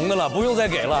够红的了，不用再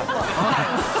给了。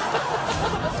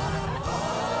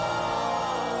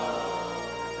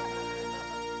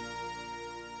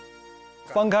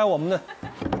翻开我们的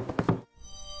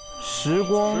时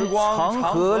光长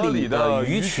河里的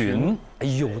鱼群。哎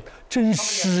呦，真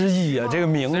诗意啊！这个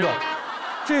名字。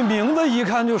这名字一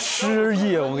看就诗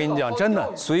意，我跟你讲，真的。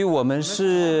所以我们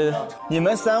是，你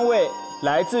们3位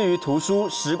来自于图书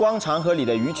《时光长河里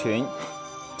的鱼群》。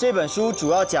这本书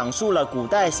主要讲述了古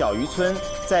代小渔村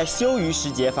在休渔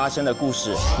时节发生的故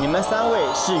事。你们3位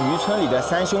是渔村里的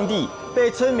3兄弟，被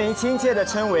村民亲切地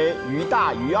称为于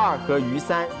大、于二和于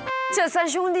三。这3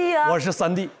兄弟啊，我是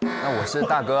3弟，那我是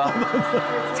大哥，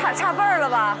差辈儿了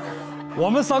吧？我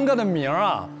们3个的名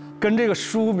啊，跟这个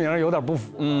书名有点不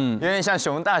符，有点像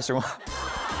熊大熊。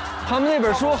他们那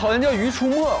本书好像叫《鱼出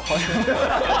没》，好像。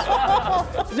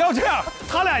要这样，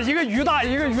他俩一个鱼大，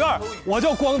一个鱼二，我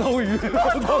叫光头鱼，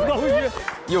光头鱼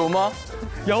有吗？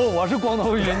有，我是光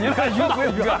头鱼，你俩鱼大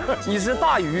鱼二，你是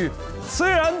大鱼。虽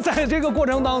然在这个过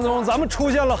程当中，咱们出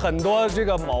现了很多这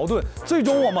个矛盾，最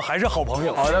终我们还是好朋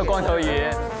友。好的，光头鱼。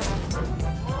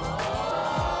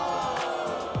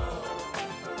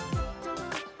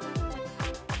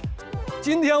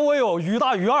今天我有鱼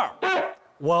大鱼二，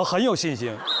我很有信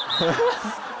心。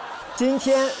今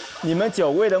天你们9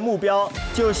位的目标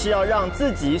就是要让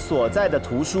自己所在的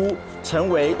图书成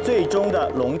为最终的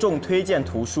隆重推荐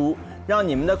图书，让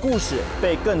你们的故事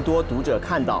被更多读者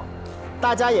看到。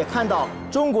大家也看到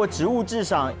中国植物志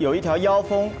上有一条腰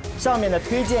封，上面的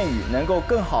推荐语能够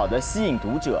更好地吸引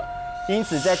读者。因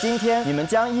此，在今天你们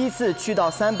将依次去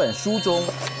到3本书中，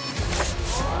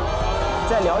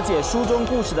在了解书中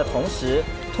故事的同时，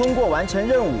通过完成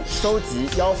任务收集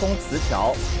腰封词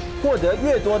条。获得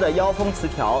越多的腰封词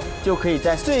条，就可以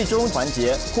在最终环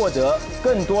节获得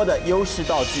更多的优势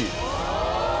道具。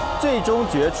最终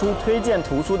决出推荐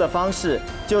图书的方式，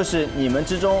就是你们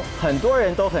之中很多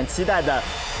人都很期待的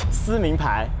撕名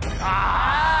牌。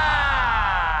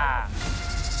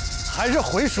还是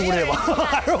回书里吧，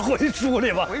还是回书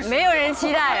里吧。没有人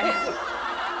期待。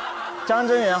张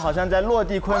真源好像在落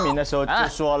地昆明的时候就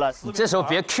说了：“你这时候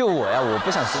别 Q 我呀，我不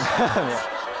想撕。”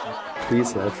第一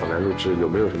次来访谈录制，有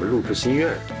没有什么入制心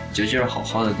愿？就是好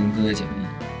好的跟哥哥姐妹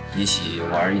一起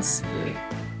玩一次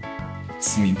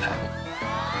撕名牌吧，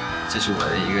这是我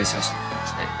的一个小小。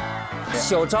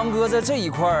小张哥在这一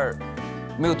块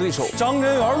没有对手。张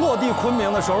真源落地昆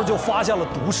明的时候就发现了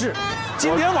毒誓，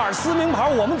今天晚上撕名牌，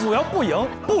我们组要不赢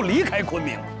不离开昆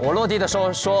明。我落地的时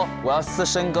候说我要撕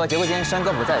申哥，结果今天申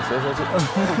哥不在，所以说就。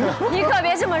你可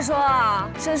别这么说啊，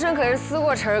申可是撕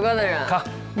过晨哥的人。看。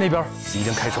那边已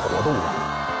经开始活动了。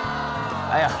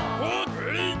哎呀！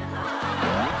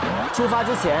出发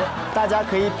之前，大家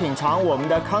可以品尝我们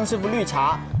的康师傅绿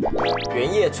茶，原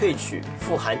叶萃取，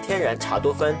富含天然茶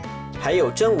多酚，还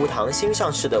有真无糖新上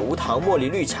市的无糖茉莉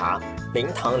绿茶，零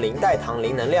糖、零代糖、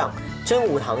零能量，真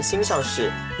无糖新上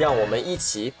市，让我们一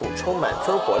起补充满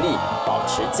分活力，保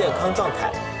持健康状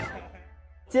态。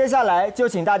接下来就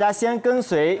请大家先跟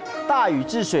随《大禹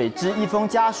治水之一封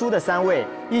家书》的3位，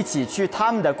一起去他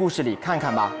们的故事里看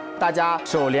看吧。大家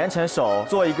手连成手，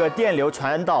做一个电流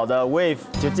传导的 wave，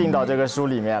 就进到这个书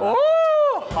里面了。哦，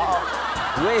好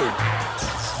 ，wave，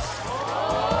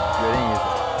 有点意思。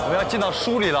我们要进到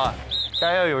书里了，大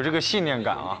家要有这个信念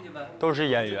感啊！都是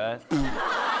演员，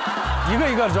一个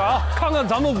一个找啊，看看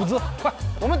咱们舞姿，快，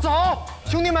我们走，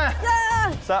兄弟们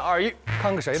！3、2、1，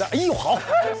看看谁的？哎呦好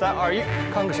！3、2、1，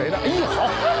看看谁的？哎呦好！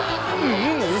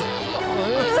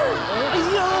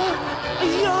哎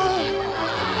呀！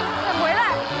再回来，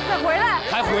再回来，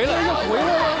还回来，又回来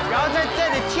了，然后再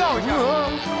得跳一下。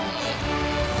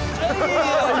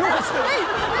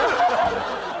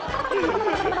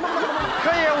可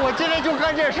以，我今天就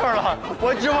干这事儿了，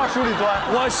我只往书里钻。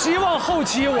我希望后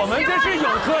期我们这是有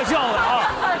特效的啊，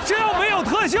这要没有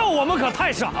特效，我们可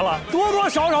太傻了。多多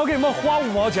少少给你们花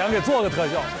5毛钱给做个特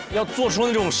效，要做出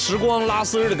那种时光拉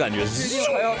丝的感觉，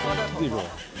那种。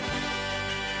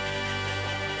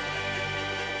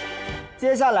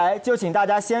接下来就请大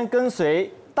家先跟随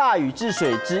《大禹治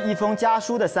水之一封家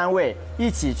书》的3位，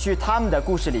一起去他们的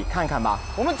故事里看看吧。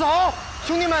我们走，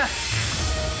兄弟们！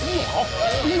哎呦好，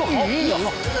哎呦好，哎呦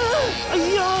好，哎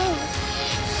呀！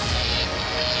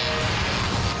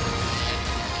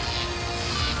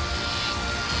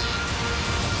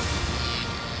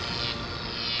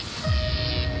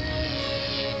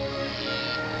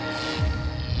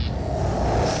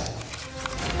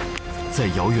在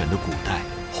遥远的古代，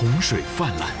洪水泛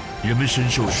滥，人们深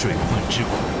受水患之苦。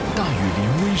大禹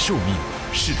临危受命，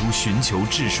试图寻求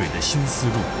治水的新思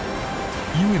路。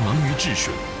因为忙于治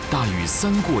水，大禹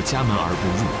3过家门而不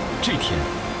入。这天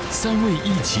，3位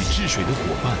一起治水的伙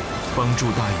伴帮助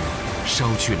大禹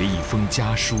捎去了一封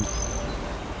家书。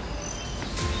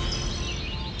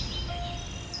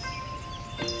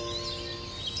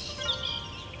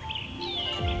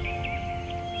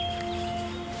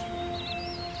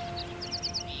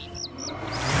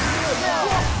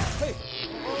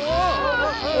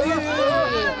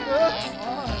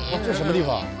这什么地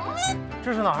方？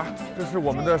这是哪儿？这是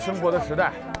我们的生活的时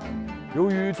代。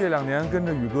由于这2年跟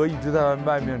着宇哥一直在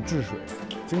外面治水，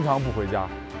经常不回家。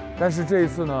但是这一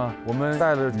次呢，我们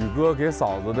带着宇哥给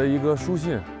嫂子的一个书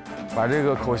信，把这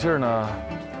个口信呢，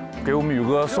给我们宇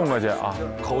哥送过去啊。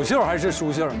口信还是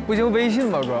书信？不行，微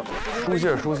信吧，哥。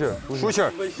书信。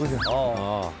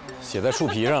哦，写在树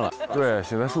皮上了。对，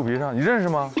写在树皮上。你认识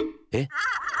吗？哎，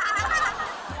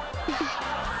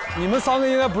你们3个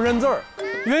应该不认字儿，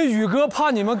因为宇哥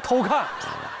怕你们偷看。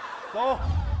走。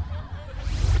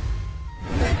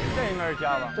应该是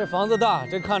家吧？这房子大，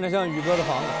这看着像宇哥的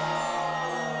房子。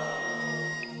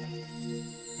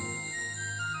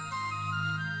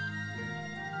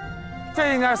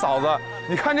这应该是嫂子，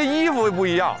你看这衣服不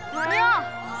一样。哎呦，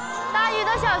大宇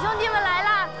的小兄弟们来了！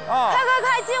啊，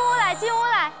快，进屋来，进屋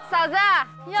来！嫂子，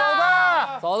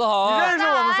嫂子好，你认识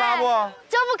我们仨不？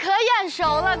这不可眼熟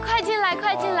了，快进来，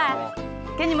快进来，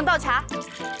给你们倒茶。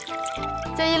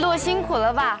这一路辛苦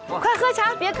了吧？快喝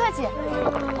茶，别客气。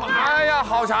哎呀，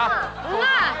好茶！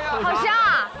好香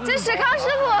啊！这史康师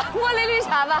傅茉莉绿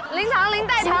茶吧，零糖零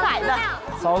代糖的。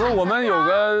嫂子，我们有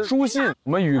个书信，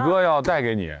我们宇哥要带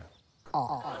给你。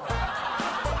哦。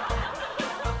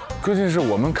关键是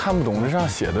我们看不懂这上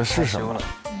写的是什么。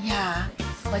呀，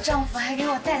我丈夫还给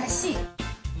我带了信。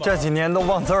这几年都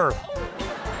忘字儿了。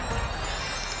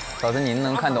嫂子，您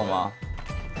能看懂吗？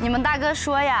你们大哥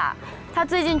说呀，他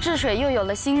最近治水又有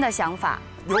了新的想法。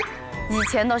以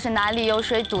前都是哪里有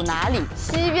水堵哪里，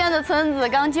西边的村子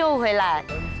刚救回来，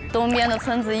东边的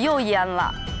村子又淹了。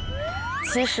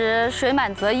其实水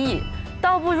满则溢，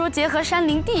倒不如结合山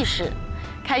林地势，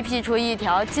开辟出一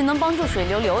条既能帮助水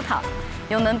流流淌，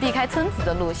又能避开村子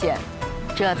的路线，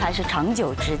这才是长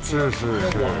久之计。是，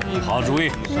好主意。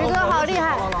宇哥好厉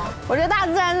害！我觉得大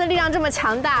自然的力量这么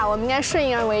强大，我们应该顺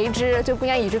应而为之，就不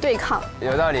应该与之对抗。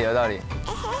有道理，有道理。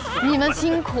你们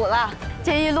辛苦了，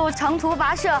这一路长途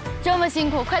跋涉这么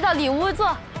辛苦，快到里屋坐。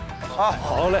啊，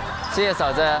好嘞，谢谢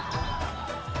嫂子。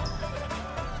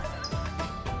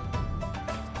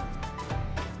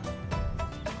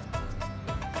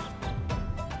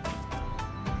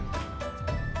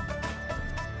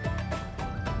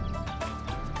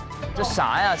这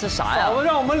啥呀？这啥呀？嫂子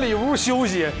让我们里屋休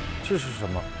息。这是什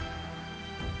么？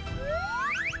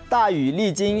大禹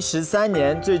历经13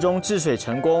年，最终治水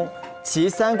成功，其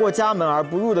三过家门而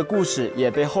不入的故事也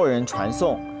被后人传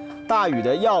颂。大禹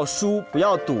的要疏不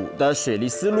要堵的水利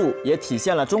思路，也体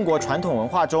现了中国传统文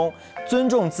化中尊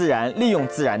重自然、利用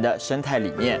自然的生态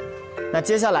理念。那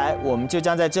接下来我们就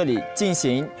将在这里进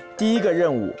行第一个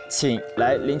任务，请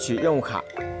来领取任务卡。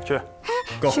去。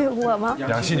是我吗？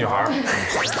氧气女孩。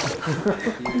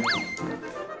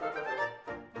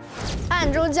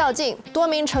暗中较劲，多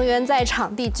名成员在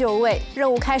场地就位。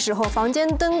任务开始后，房间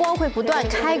灯光会不断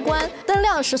开关，灯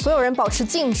亮时所有人保持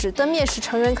静止，灯灭时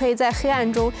成员可以在黑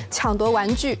暗中抢夺玩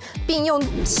具，并用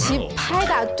其拍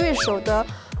打对手的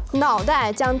脑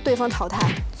袋将对方淘汰，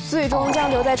最终将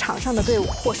留在场上的队伍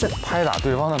获胜。拍打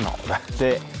对方的脑袋。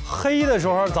对，黑的时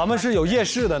候咱们是有夜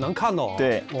视的，能看到。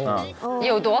对，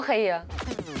有多黑呀？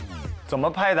怎么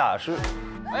拍打是？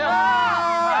哎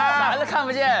呀，啥都看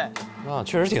不见。啊，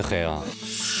确实挺黑啊！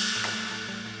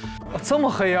这么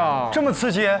黑啊，这么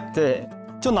刺激？对，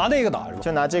就拿那个打是吧？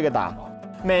就拿这个打。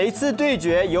每一次对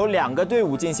决由2个队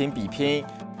伍进行比拼，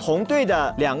同队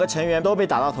的2个成员都被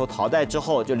打到头淘汰之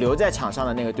后，就留在场上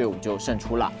的那个队伍就胜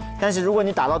出了。但是如果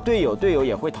你打到队友，队友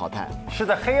也会淘汰。是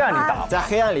在黑暗里打？在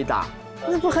黑暗里打。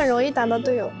那不很容易打到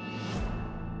队友？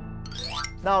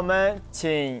那我们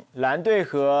请蓝队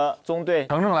和棕队。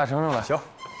程程来，行。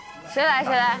谁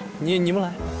来？你们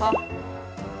来。好。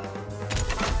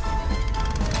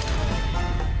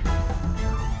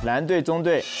蓝队、棕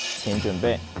队，请准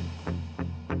备。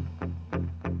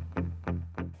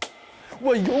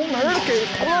我油门给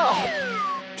了，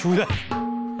出去，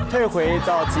退回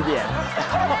到起点。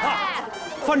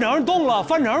范丞动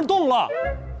了，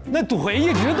那腿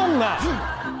一直动呢。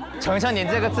丞相，你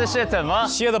这个姿势怎么？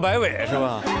蝎子摆尾是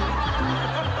吧？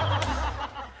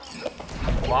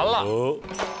完了。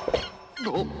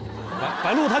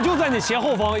白鹿他就在你斜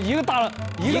后方，一个大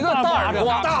巴掌，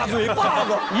大嘴巴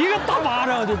子，一个大巴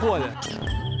掌就过去。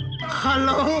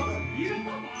Hello,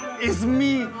 it's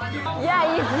me. Yeah,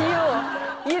 it's you.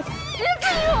 It's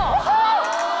you.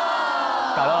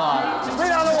 打到了吗？没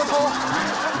打到我头。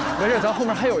没事，咱后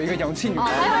面还有一个氧气女。还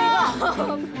有一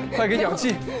个。快给氧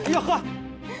气！呀呵，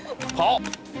好，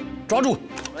抓住。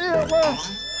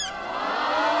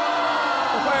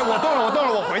快，我动了，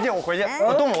我回去，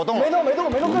我动了。没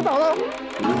动，快打了！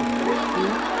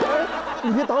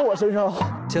你别打我身上。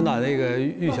先打那个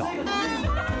玉晓。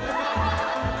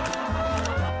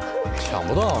抢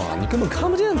不到啊，你根本看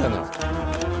不见在哪儿。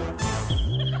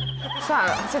算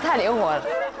了，这太灵活了。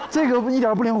这个一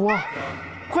点不灵活，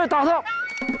快打他！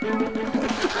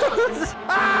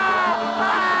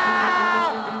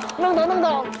弄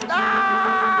倒！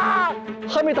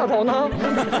还没打着呢。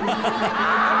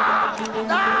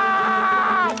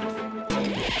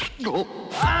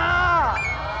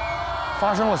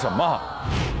发生了什么？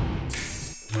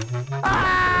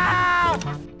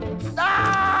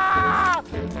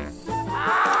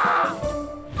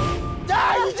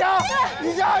一脚！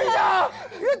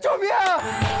救命！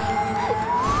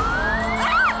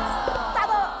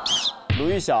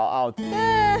晓 out。对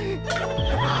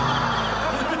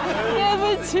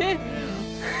不起。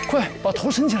快把头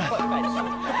伸起来。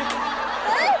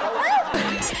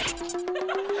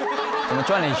怎么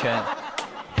转了一圈？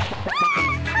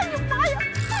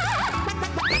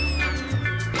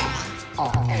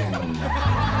哦，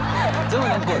这么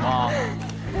能滚吗？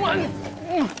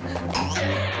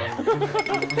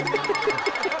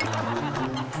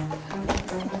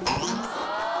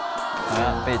好像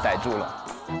被逮住了。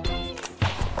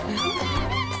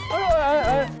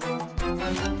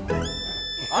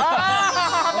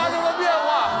发生了变化。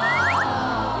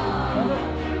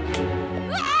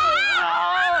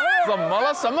怎么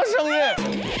了？什么声音？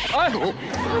哎！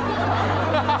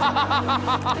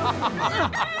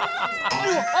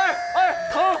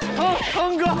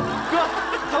疼哥，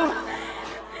疼！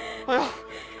哎呀！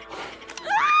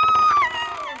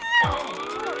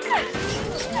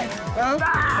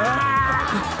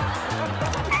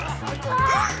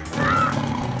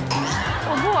我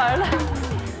不玩了。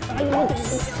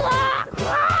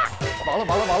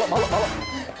完了！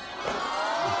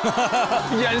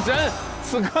眼神，此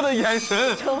刻的眼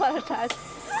神。充满了杀气。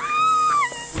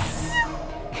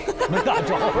没打着。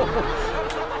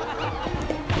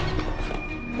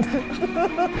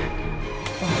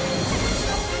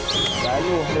白鹿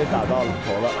被打到了头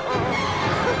了。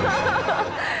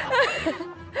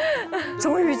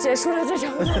终于结束了这场。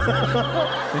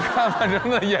你看范丞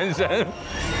的眼神。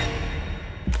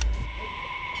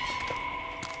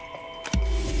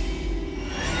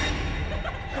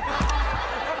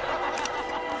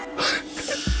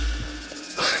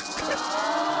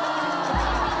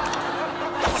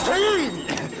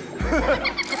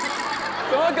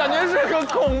怎么感觉是个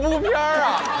恐怖片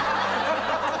啊？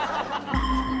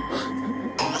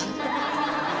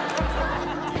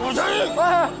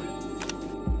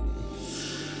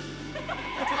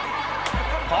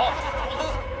好，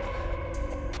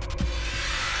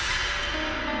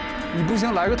你不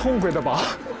行，来个痛快的吧？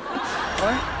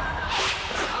哎，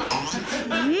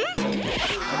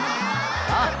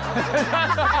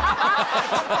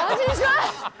王金川，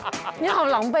你好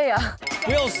狼狈啊！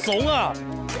不要怂啊！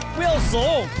不要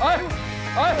怂！哎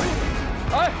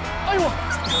呦！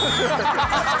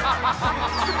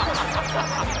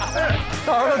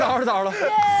打着了！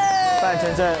范丞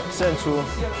丞胜出，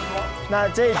那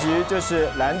这一局就是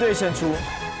蓝队胜出。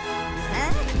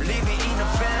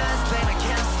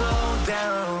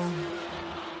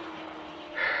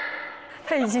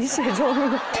他已经卸妆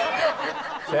了。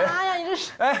谁？妈呀，你这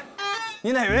是！哎，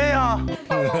你哪位呀？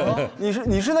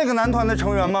你是那个男团的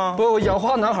成员吗？不，我氧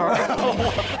化男孩。哇，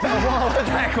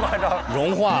太夸张了，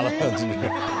融化了，真是。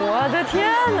我的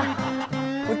天哪！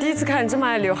我第一次看这么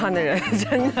爱流汗的人，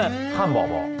真的。汉堡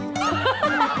包。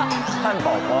汉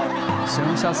堡包。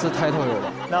行，下次抬头有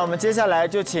了。那我们接下来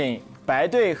就请白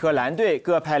队和蓝队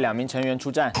各派2名成员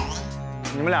出战。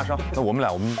你们俩上。那我们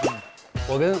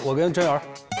我跟真源。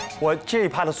我这一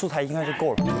趴的素材应该是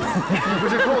够了。你不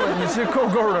是够了，你是够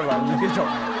的了，你别整。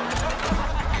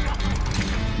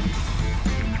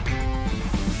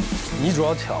你主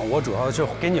要抢，我主要是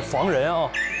给你防人啊！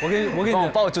我给你帮我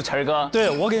抱住晨哥。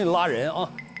对，我给你拉人啊！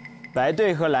白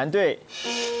队和蓝队，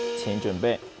请准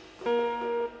备。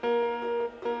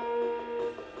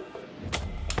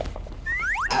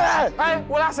哎，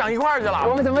我俩想一块儿去了。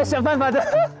我们怎么想办法的？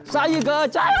沙溢哥，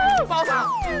加油！包上！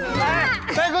来，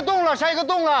筛一个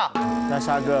洞了。那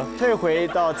沙哥退回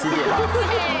到起点。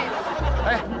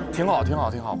哎，挺好，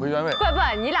回原位。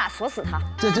怪，你俩锁死他。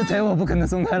这只腿我不可能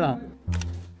松开了。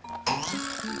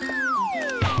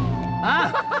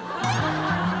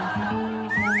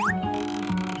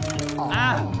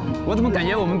我怎么感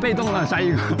觉我们被动了，沙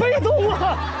溢哥？被动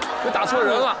了，被打错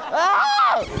人了。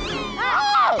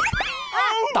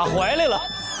打怀里了。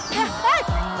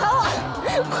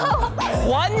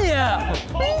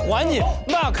还你，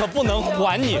那可不能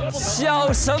还你！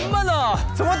想什么呢？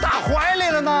怎么打怀里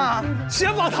了呢？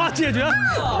先把他解决。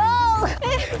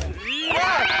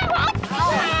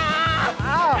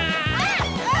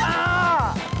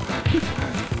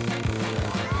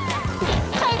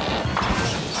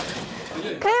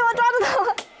可以，我抓住他了！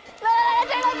来，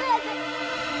这个。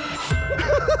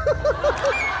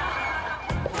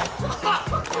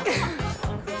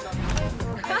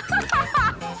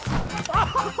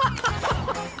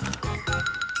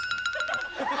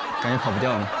感觉跑不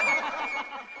掉了。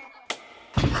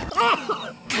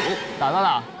打到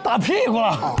了，打屁股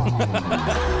了。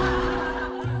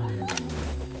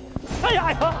哎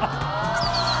呀！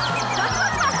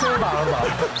真打了。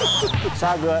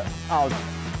沙哥 out。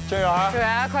真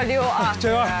源，快溜啊！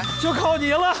真源，就靠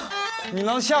你了。你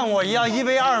能像我一样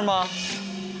1v2吗？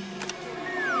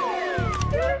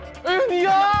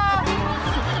呀！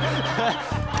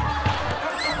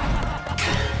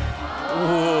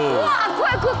哇，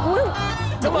快滚！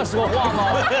这么说话吗？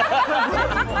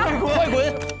快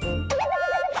滚！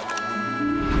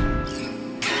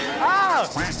啊！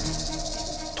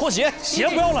脱鞋，鞋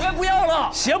不要了，不要了，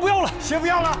鞋不要了，鞋不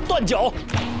要了，断脚。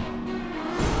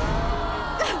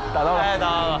打到了，太大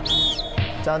了。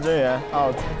张真源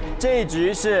out。这一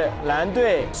局是蓝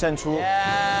队胜出。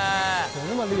怎么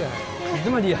那么厉害？你这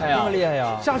么厉害呀？那么厉害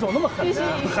呀？下手那么狠。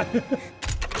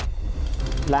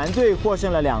蓝队获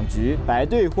胜了2局，白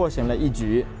队获胜了1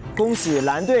局。恭喜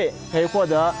蓝队可以获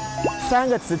得3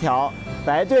个词条，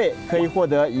白队可以获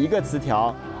得1个词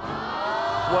条。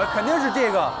我肯定是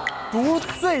这个，读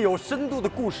最有深度的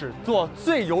故事，做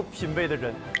最有品味的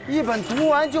人。一本读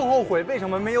完就后悔，为什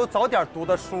么没有早点读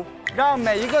的书，让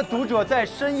每一个读者在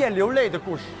深夜流泪的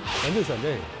故事。咱就选这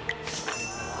个。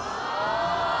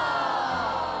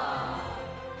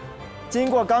经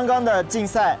过刚刚的竞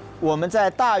赛，我们在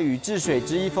大禹治水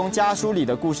之一封家书里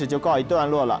的故事就告一段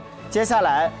落了。接下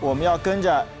来我们要跟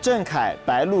着郑恺、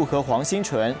白鹿和黄新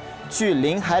纯去《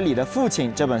林海里的父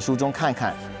亲》这本书中看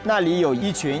看，那里有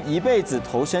一群一辈子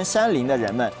投身山林的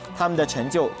人们，他们的成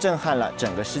就震撼了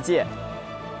整个世界。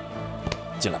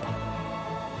进来吧。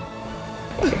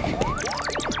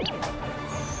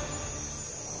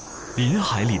林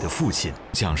海里的父亲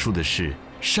讲述的是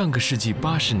上个世纪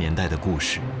80年代的故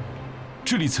事。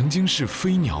这里曾经是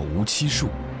飞鸟无栖树、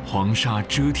黄沙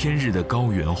遮天日的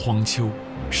高原荒丘，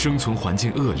生存环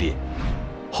境恶劣。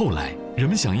后来，人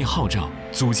们响应号召，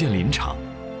组建林场，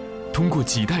通过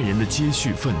几代人的接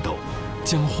续奋斗，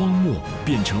将荒漠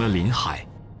变成了林海。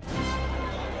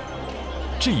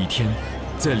这一天，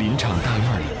在林场大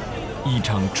院里，一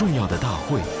场重要的大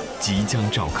会即将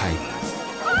召开。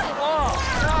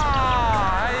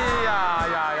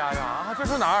这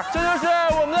是哪儿？这就是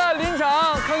我们的林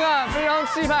场，看看非常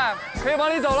气派，可以往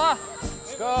里走了。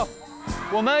Go。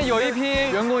我们有一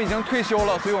批员工已经退休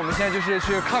了，所以我们现在就是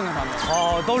去看看他们。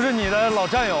哦，都是你的老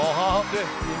战友哈。对，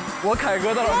我凯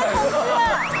哥的老战友。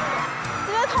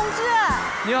几位同志，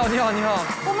你好，你好，你好。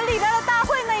我们里边的大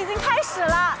会呢已经开始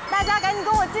了，大家赶紧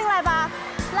跟我进来吧。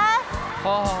来。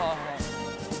好好好好。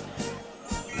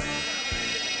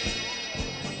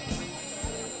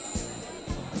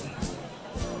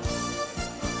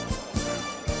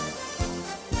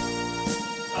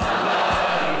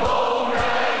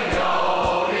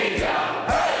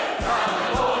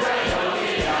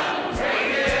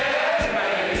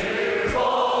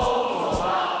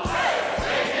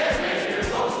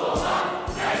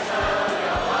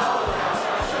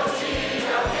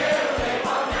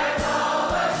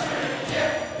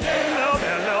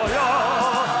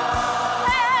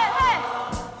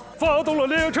发动了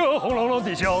列车，轰隆隆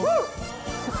地响。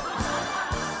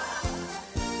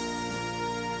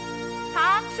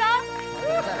好，升。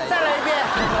再来一遍。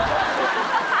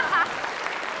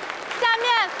下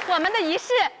面我们的仪式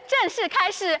正式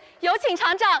开始，有请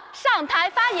厂长上台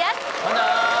发言。厂长。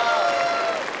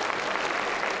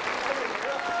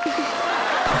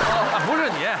不是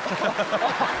你。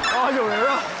啊，有人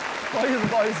啊！不好意思，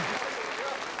不好意思。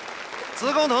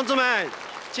职工同志们，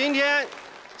今天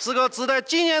是个值得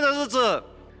纪念的日子，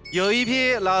有一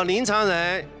批老林场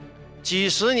人几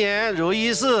十年如一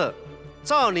日，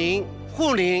造林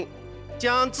护林，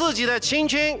将自己的青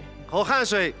春和汗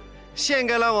水献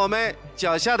给了我们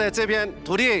脚下的这片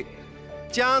土地，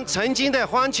将曾经的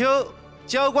荒丘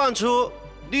浇灌出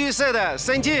绿色的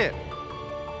生机。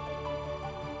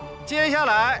接下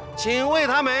来，请为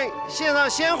他们献上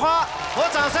鲜花和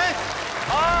掌声。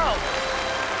好。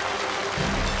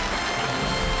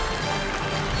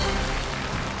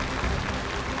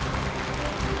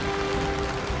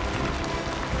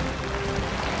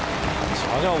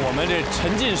瞧瞧我们这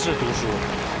沉浸式读书，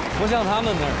不像他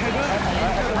们那儿。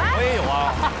我也有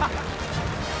啊。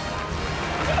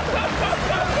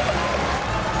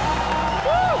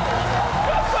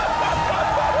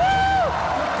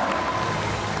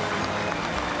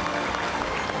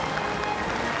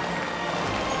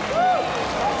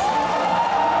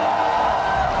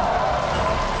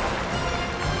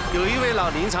有一位老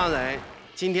林场人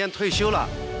今天退休了，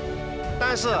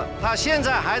但是他现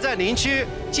在还在林区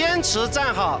坚持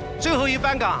站好最后一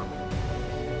班岗。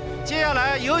接下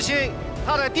来有请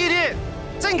他的弟弟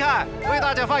郑恺为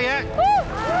大家发言。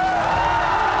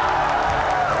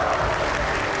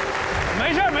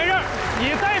没事没事，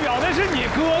你代表的是你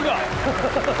哥哥。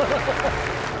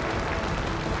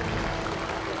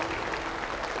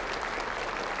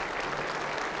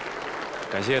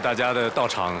感谢大家的到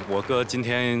场，我哥今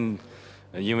天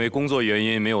因为工作原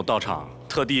因没有到场，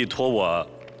特地托我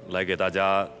来给大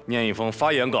家念一封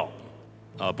发言稿。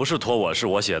不是托我，是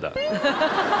我写的。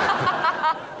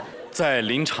在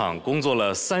林场工作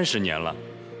了30年了，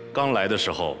刚来的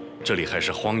时候这里还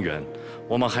是荒原，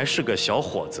我们还是个小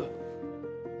伙子。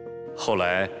后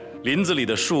来林子里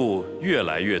的树越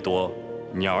来越多，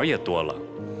鸟也多了，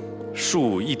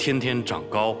树一天天长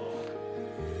高。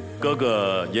哥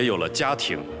哥也有了家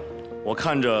庭，我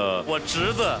看着我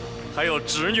侄子还有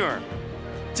侄女儿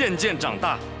渐渐长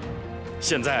大，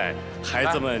现在孩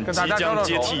子们即将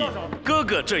接替哥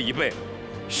哥这一辈，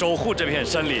守护这片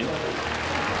山林。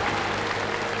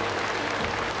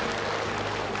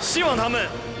希望他们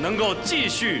能够继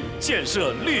续建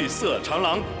设绿色长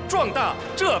廊，壮大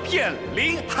这片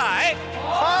林海。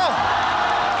好。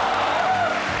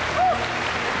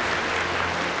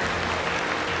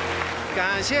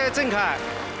感谢郑恺，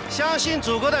相信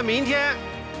祖国的明天，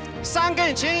山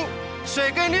更青，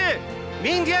水更绿，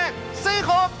明天生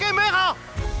活更美好。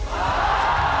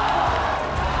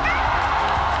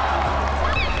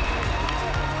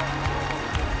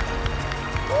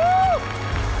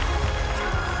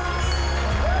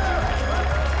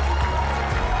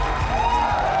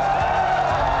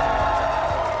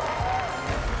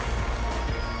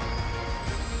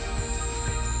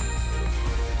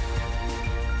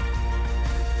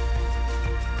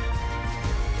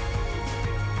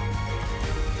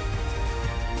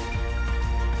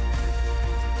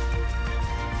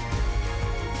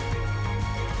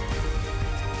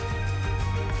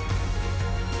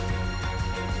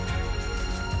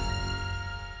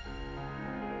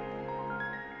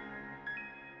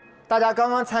大家刚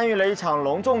刚参与了一场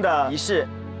隆重的仪式，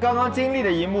刚刚经历的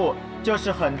一幕就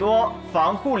是很多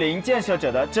防护林建设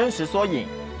者的真实缩影。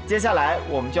接下来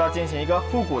我们就要进行一个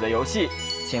复古的游戏，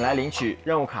请来领取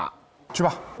任务卡。去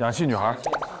吧，氧气女孩，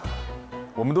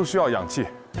我们都需要氧气。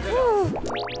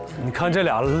你看这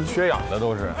俩缺氧的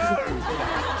都是。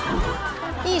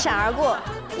一闪而过，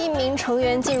一名成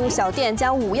员进入小店，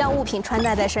将5样物品穿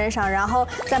戴在身上，然后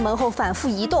在门后反复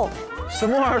移动。什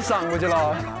么玩意儿闪过去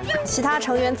了？其他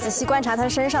成员仔细观察他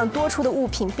身上多出的物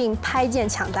品，并拍剑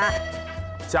抢答。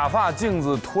假发、镜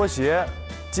子、拖鞋、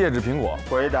戒指、苹果。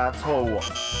回答错误。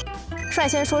率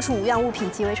先说出5样物品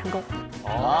即为成功。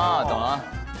哦，懂了。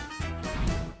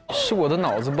是我的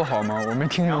脑子不好吗？我没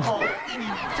听懂。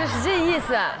就是这意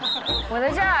思。我在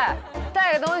这儿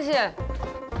带个东西，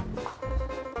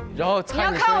然后你要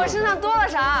看我身上多了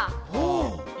啥？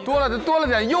哦，多了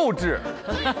点幼稚。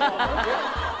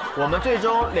我们最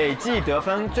终累计得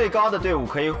分最高的队伍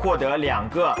可以获得2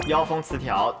个腰封词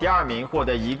条，第2名获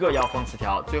得1个腰封词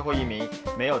条，最后1名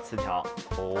没有词条。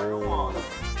哦。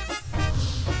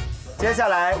接下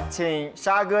来请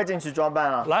沙哥进去装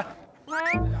扮了。来。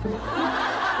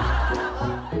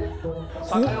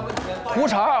胡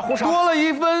茬，多了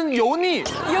一分油腻。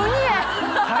油腻。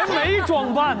还没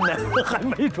装扮呢，还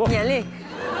没装。年龄。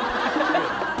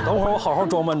等会儿我好好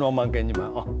装扮给你们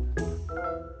啊。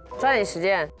抓紧时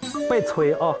间，别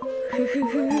催啊！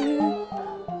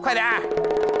快点！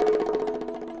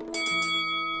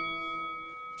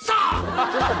炸！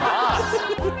这什么啊？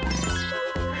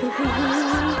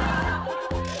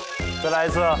再来一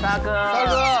次，大哥，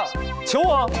求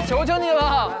我，求求你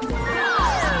了！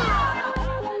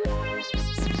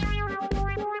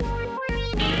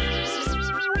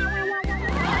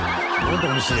什么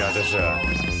东西啊？这是？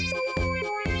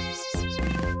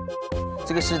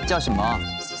这个是叫什么？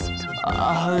哎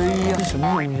呀，这什么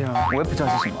东西啊？我也不知道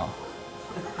是什么。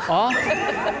啊？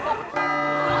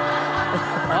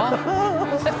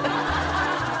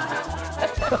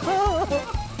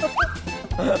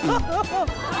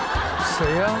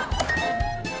谁呀？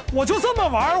我就这么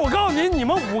玩，我告诉你，你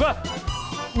们5个，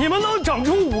你们能整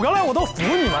出5个来，我都服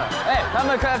你们。哎，他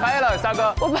们开拍了，沙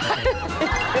哥。我拍。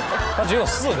他只有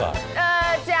4个。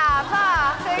假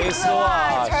发、黑丝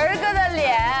袜、晨儿哥的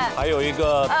脸，还有一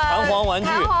个弹簧玩具。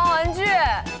弹簧玩具。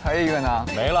还有一个呢？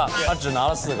没了，他只拿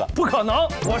了4个。不可能，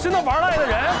我是那玩赖的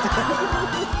人，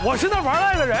我是那玩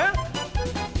赖的人。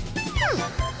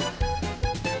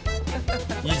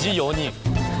以及油腻。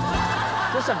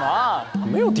这什么？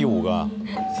没有第5个。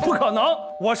不可能，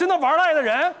我是那玩赖的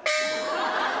人。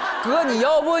哥，你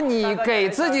要不你给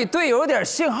自己队友点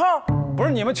信号？不是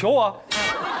你们求我。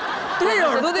队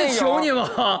友都得求你吗？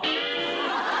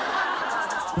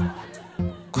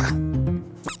快！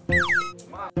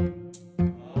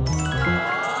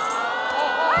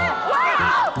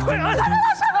完了！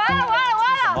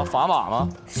什么砝码吗？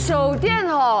手电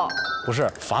筒。不是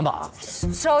砝码。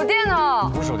手电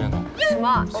筒。不是手电筒。什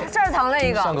么？这儿藏了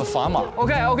一个。像个砝码。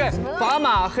OK， 砝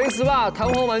码、黑丝袜、弹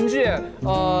簧玩具，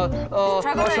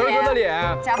晨哥的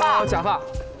脸，假发。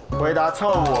回答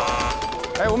错误。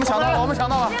哎，我们抢到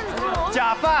了，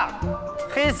假发、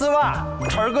黑丝袜，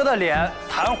晨儿哥的脸，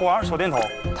弹簧手电筒。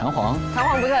弹簧？弹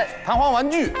簧不对。弹簧玩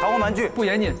具，弹簧玩具不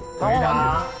严谨。弹簧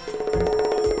玩具。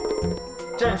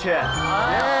正确。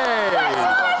对，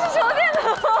是手电筒。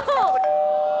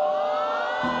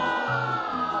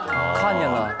看见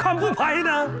了，看不拍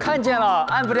呢？看见了，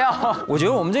按不掉。我觉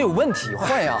得我们这有问题，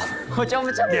换呀。我教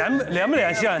不教？连不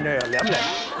连线？这个连不连？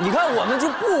你看我们就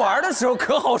不玩的时候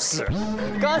可好使，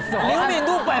刚怎么灵敏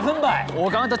度100%？我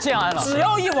刚刚都这样按了。只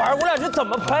要一玩，我俩就怎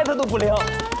么拍它都不亮。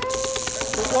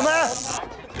我们，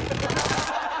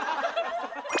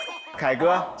凯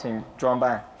哥，请装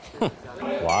扮。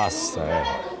哇塞，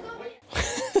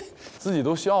自己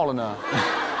都笑了呢。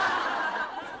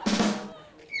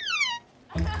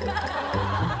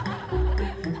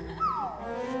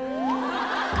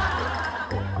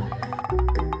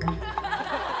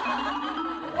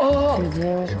哦，纸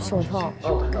巾、袖套。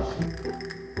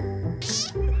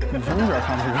女生这边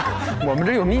看这个，我们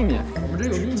这有秘密。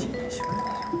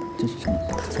这是什么？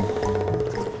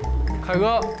凯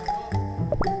哥，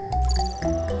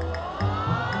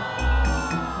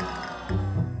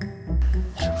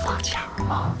是发卡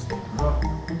吗？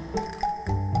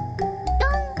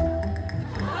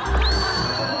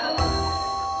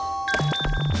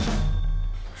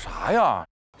啥呀？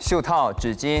袖套、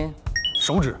纸巾、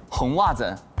手指、红袜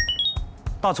子、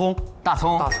大葱，大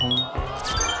葱，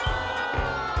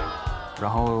然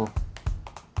后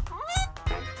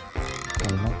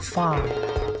什么发？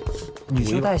女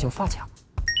生戴小发卡，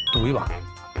赌一把。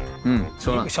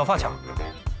说了小发卡。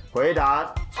回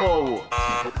答错误。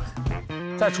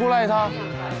再出来一趟。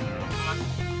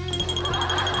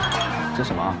这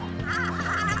什么？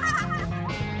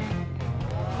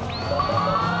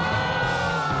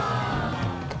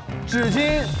纸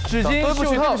巾、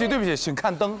对不起，请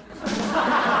看灯。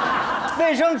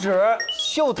卫生纸、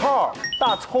袖套、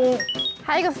大葱，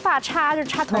还有一个发插，就是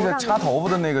插头上。那个插头发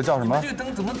的那个叫什么？这个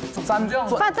灯怎么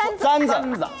发簪簪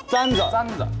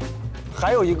子，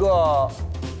还有一个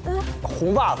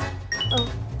红袜子。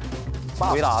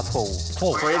回答错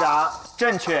误。回答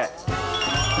正确。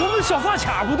我们小发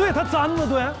卡不对，他簪子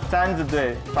对。簪子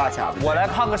对，发卡不对。我来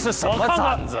看看是什么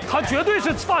簪子。他绝对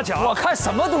是发卡。我看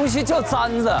什么东西叫簪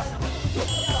子？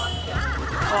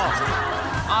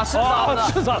是簪子，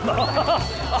是簪子，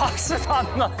是簪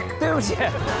子。对不起。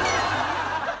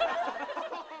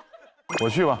我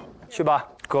去吧，去吧，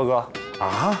哥哥。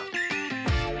啊？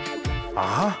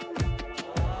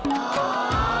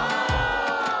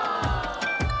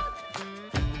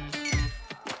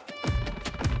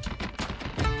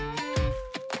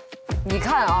你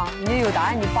看啊，你有答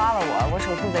案，你扒拉我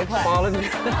手速贼快。扒拉你。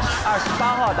28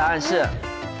号答案是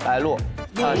白鹿，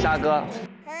沙哥。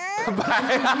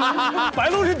白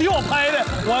鹿是比我拍的，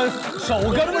我手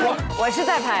跟不上。我是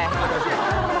在拍。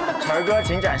晨儿哥，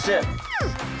请展示。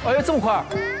哎呀，这么快！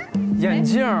眼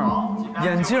镜、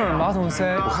马桶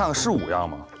塞。我看看是5样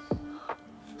吗？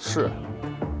是。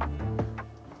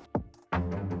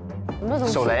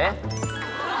手雷。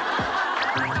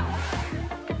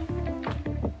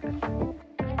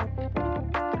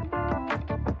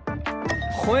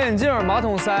红眼镜、马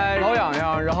桶塞、挠痒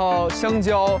痒，然后香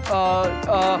蕉，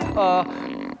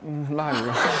落一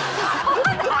个。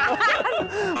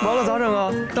完了咋整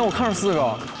啊？但我看上4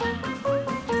个。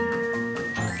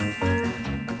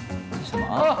什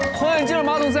么？红眼镜、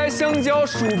马桶塞、香蕉、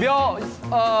鼠标，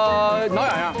挠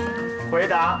痒痒。回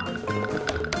答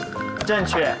正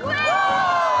确。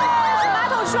马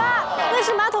桶刷，那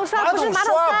是马桶刷，不是马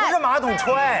桶塞，不是马桶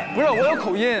揣。不是，我有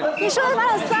口音。你说的是马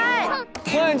桶塞。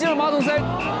红眼镜、马桶塞，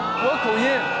我有口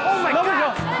音。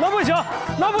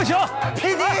那不行。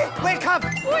PD wake up。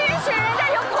不允许人家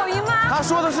有口音吗？他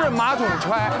说的是马桶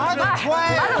揣。马桶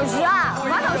揣。马桶刷。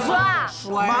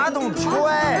马桶揣。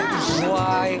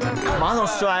马桶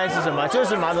摔是什么？就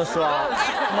是马桶刷。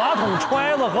马桶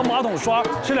揣子和马桶刷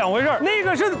是2回事，那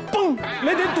个是嘣，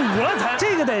那得堵了才，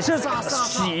这个得是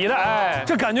洗的。哎，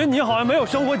这感觉你好像没有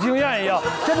生活经验一样。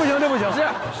这不行。是，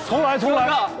重来。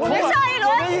我们上一轮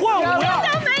换5样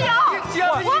都没有，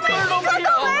我们一个都没有，都没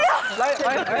有。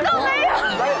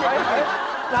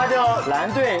那就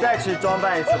蓝队再去装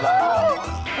扮一次吧。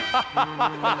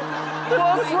我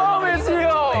操，没记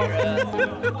哦！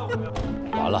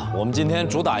完了，我们今天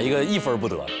主打一个1分不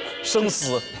得，生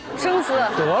撕。得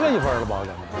了1分了吧？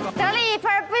得了1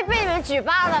分，被你们举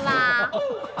报了吗？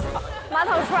马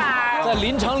桶刷。在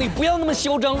临场里不要那么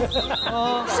嚣张。是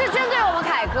针对我们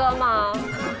凯哥吗？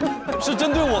是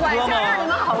针对我哥晚上让你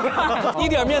们好吗？一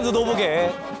点面子都不给，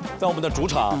在我们的主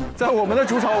场，在我们的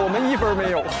主场，我们1分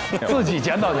没有。自己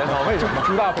检讨，为什么？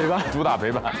主打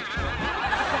陪伴。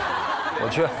我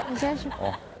去。你先去。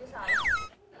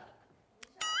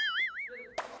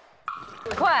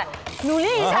快，努力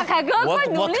一下，凯哥，快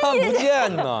努力！我看不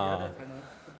见呢。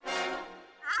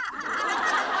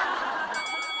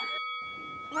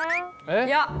哎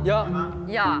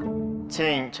呀，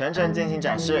请晨晨进行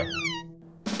展示。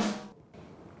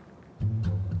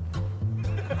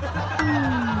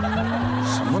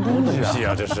什么东西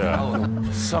啊？这是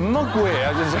什么鬼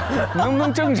啊？这是能不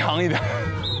能正常一点？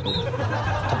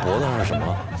他脖子上是什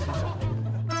么？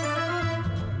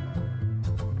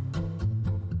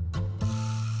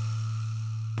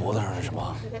脖子上是什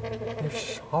么？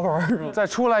啥玩意儿？再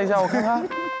出来一下，我看看。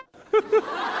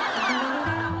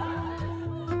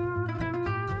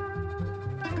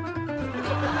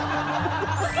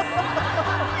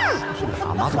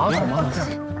马桶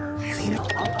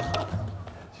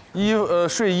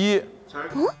睡衣，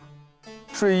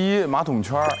睡衣马桶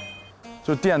圈，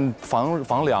就垫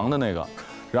防凉的那个，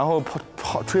然后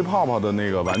吹泡泡的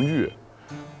那个玩具，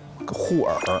护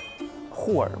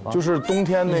耳吗？就是冬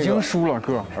天那个已经输了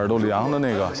哥，耳朵凉的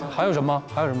那个。还有什么？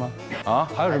还有什么？啊？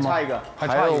还有什么？差一个，还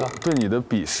差一个。对你的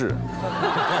鄙视。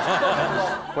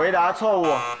回答错误。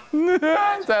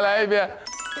再来一遍。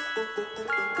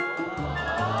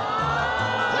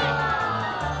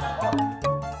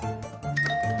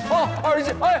哦，耳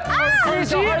机，哎，耳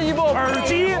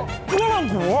机，拨浪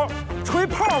鼓，吹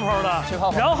泡泡的，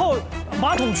然后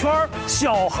马桶圈，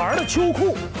小孩的秋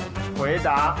裤。回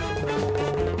答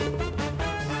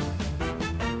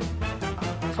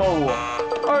错误。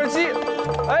耳机，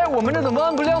哎，我们这怎么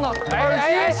按不亮呢？耳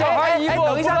机，小孩衣服，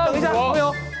等一下，朋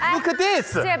友 ，Look at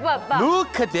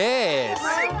this，Look at this。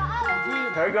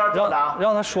凯哥作答，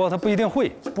让他说，他不一定会。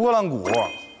拨浪鼓。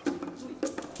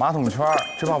马桶圈，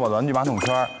吹泡泡玩具马桶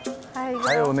圈，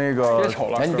还有那个别瞅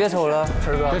了，哎，你别瞅了，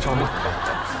晨哥，别瞅了。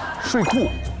睡裤，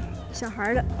小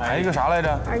孩的。还有一个啥来着？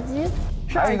耳机。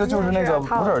还有一个就是那个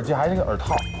不是耳机，还是一个耳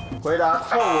套。回答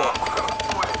错误。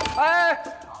哎，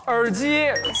耳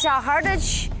机。小孩的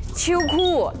秋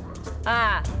裤，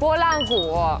啊，拨浪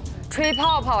鼓，吹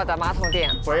泡泡的马桶垫。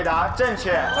回答正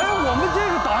确。哎，我们这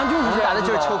个答案就是这样。答的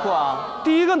就是秋裤啊。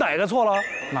第一个哪个错了？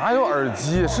哪有耳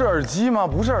机？是耳机吗？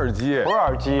不是耳机，不是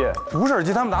耳机，不是耳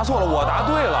机，他们答错了，我答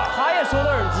对了。他也说的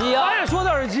耳机啊，他也说的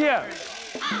耳机。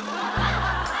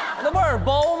那不耳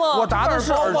包吗？我答的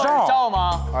是耳罩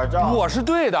吗？耳罩，我是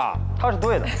对的，他是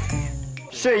对的。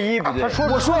睡衣不对，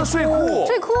我说的睡裤。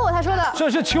睡裤，他说的。这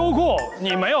是秋裤，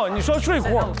你没有，你说睡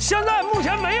裤。现在目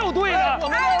前没有对的。我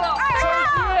们对了。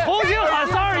重新喊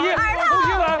3、2、1，重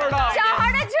新来。小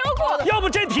孩的秋裤。要不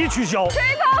这题取消。吹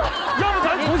泡。要不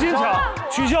咱重新抢，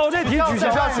取消这题，取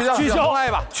消，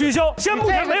取消。现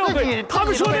目前没有对，他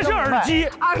们说的是耳机，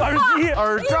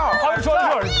耳罩，他们说的是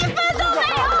耳机。1分都没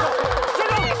有，1分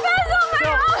都没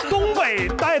有。东北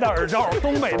戴的耳罩，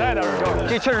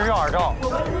这确实是耳罩。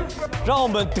让我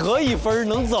们得1分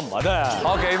能怎么的？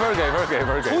好，给分。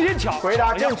重新抢。回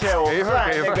答正确，我们算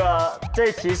那个这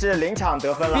一题是0场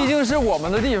得分了。毕竟是我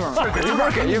们的地方，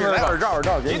给一分。耳罩，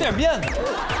给点面子。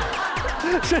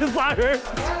这仨人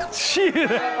气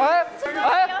的。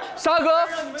哎，沙哥，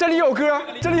这里有歌，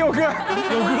你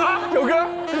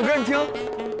听。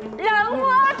让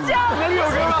我叫。哪里有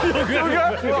歌吗？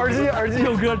有耳机，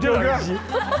有歌，这耳机。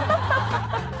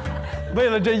为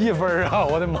了这1分啊，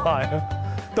我的妈呀，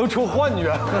都出幻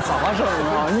觉，那咋整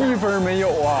啊？1分没有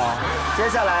啊！接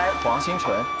下来黄新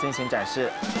纯进行展示。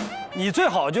你最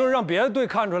好就是让别的队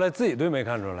看出来，自己队没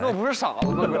看出来。那我不是傻子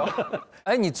吗，哥？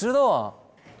哎，你知道啊？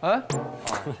哎，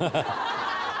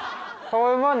稍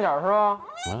微慢点是吧？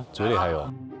嗯，嘴里还有。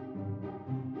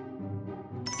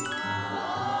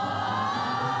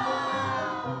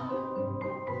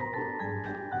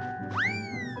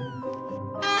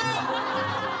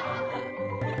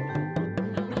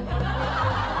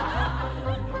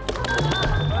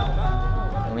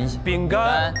饼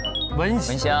干、蚊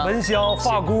香、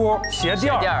发箍、鞋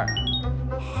垫儿，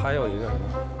还有一个什么？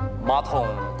马桶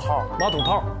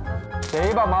套。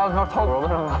谁把马桶套套脖子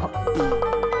上了？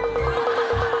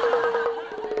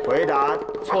回答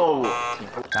错误。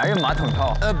哪有马桶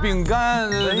套？饼干、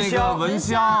那个蚊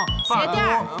香、发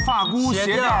箍、鞋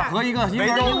垫和一个围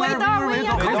兜。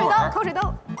口水豆。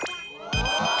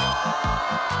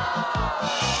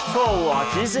错误啊！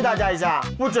提示大家一下，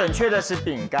不准确的是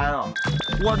饼干哦。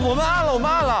我们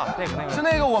按了，是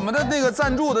那个我们的那个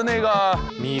赞助的那个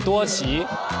米多奇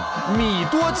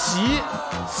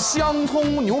香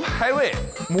葱牛排味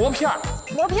馍片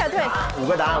对。5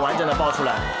个答案完整的报出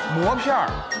来。馍片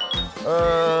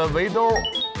围兜、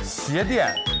鞋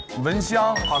垫、蚊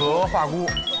香和发箍。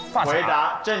回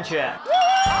答正确。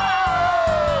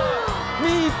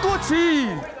米多奇。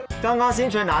刚刚星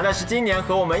辰拿的是今年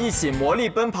和我们一起魔力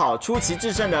奔跑、出奇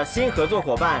制胜的新合作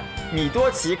伙伴米多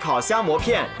奇烤箱馍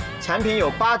片。产品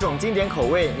有8种经典口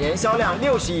味，年销量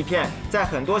60亿片。在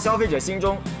很多消费者心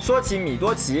中，说起米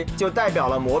多奇就代表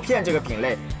了馍片这个品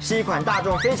类，是一款大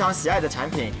众非常喜爱的产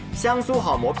品。香酥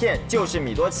好馍片就是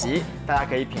米多奇，大家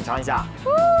可以品尝一下。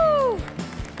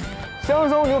香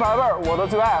酥牛排味儿，我的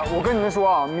最爱。我跟你们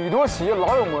说啊，米多奇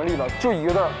老有魔力了，就一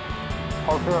个字儿，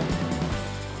好吃。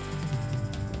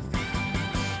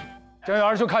张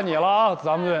元就看你了啊，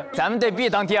咱们队，咱们队必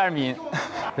当第2名。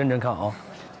认真看啊，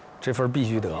这分必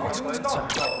须得啊！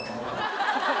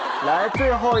来，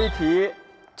最后一题，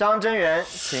张真源，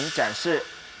请展示。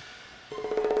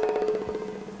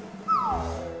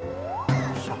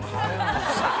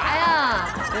啥呀？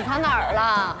你看哪儿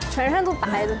了？全身都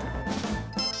白的。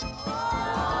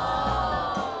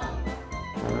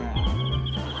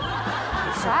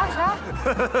啥？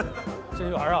真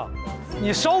源啊，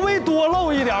你稍微多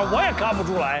露一点，我也看不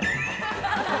出来。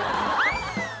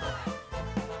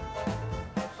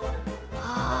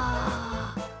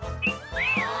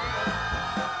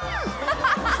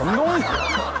什么东西？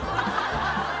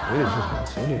嘴里是什么？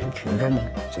嘴里是瓶子吗？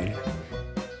嘴里。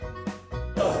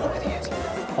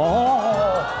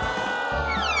哦，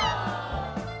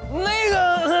那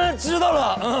个知道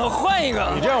了，换一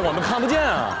个。你这样我们看不见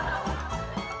啊。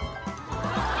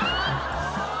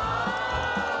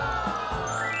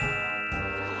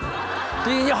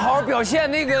对，你好好表现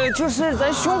那个，就是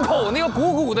咱胸口那个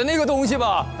鼓鼓的那个东西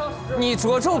吧，你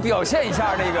着重表现一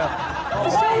下那个。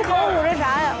胸口捂着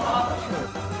啥呀？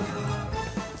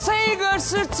这个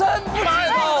是真不知道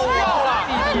啊，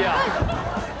弟弟呀！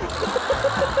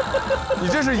你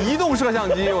这是移动摄像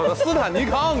机，我的斯坦尼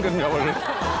康跟着我这，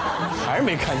还是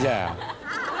没看见啊？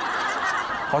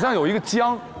好像有一个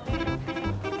姜。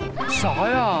啥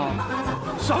呀？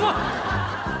什么？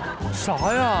啥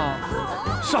呀？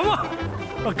什么？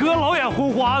哥老眼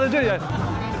昏花的，这也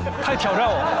太挑战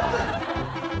我了。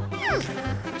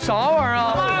啥玩意儿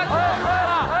啊？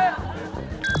哎！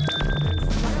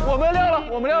我们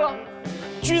亮了，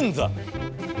菌子。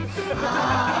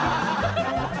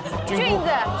菌子，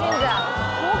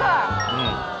扑克，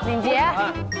领结，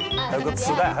还有个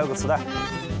磁带，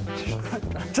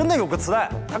真的有个磁带，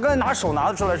他刚才拿手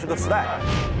拿出来是个磁带。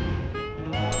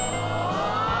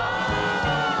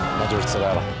那就是磁带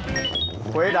了。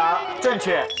回答正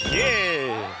确，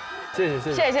耶！谢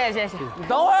谢。你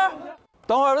等会儿，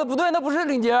那不对，那不是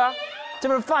领结，这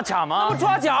不是发卡吗？那不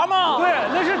抓夹吗？对，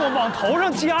那是我往头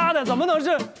上夹的，怎么能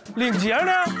是领结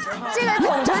呢？这个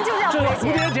总称就叫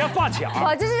蝴蝶结发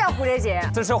卡。这就叫蝴蝶结。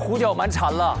这是胡搅蛮缠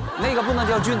了，那个不能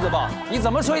叫菌子吧？你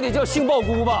怎么说也得叫杏鲍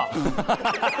菇吧？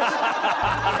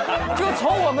就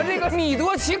从我们这个米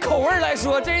多奇口味来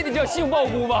说，这也得叫杏鲍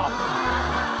菇吧？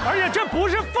而且这不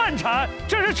是饭铲，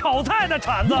这是炒菜的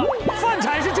铲子。饭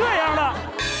铲是这样的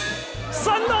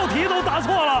，3道题都答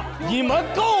错了，你们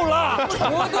够了，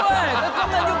不对，那根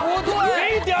本就不对，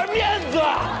给点面子。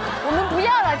我们不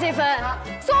要了这分，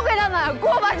送给他们，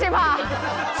过吧这趴。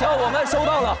行，我们收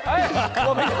到了。哎，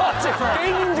我们要这分，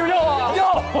给你就要啊，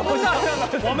要，我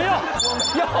们要。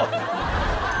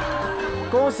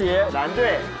恭喜蓝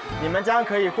队，你们将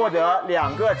可以获得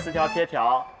2个磁条贴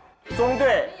条。棕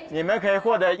队，你们可以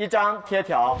获得1张贴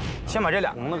条。先把这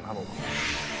2个弄看吧。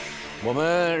我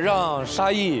们让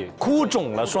沙溢哭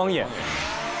肿了双眼。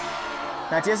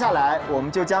那接下来我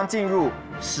们就将进入《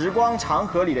时光长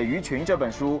河里的鱼群》这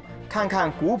本书，看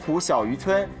看古朴小渔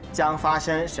村将发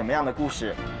生什么样的故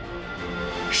事。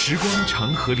《时光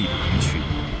长河里的鱼群》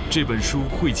这本书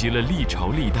汇集了历朝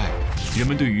历代人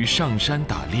们对于上山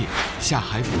打猎、下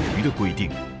海捕鱼的规定。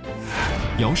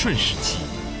尧舜时期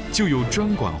就有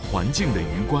专管环境的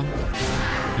渔官，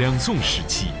两宋时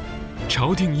期，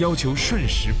朝廷要求瞬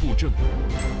时布政。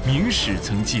明史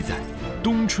曾记载，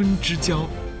冬春之交，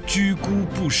居孤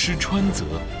不失川泽。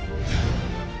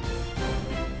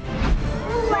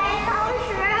不为同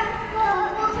时，故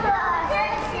不可生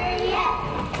时也；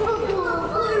不古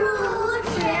不入无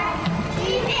耻，其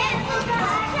便不可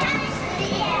生时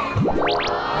也。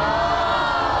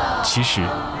其实，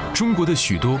中国的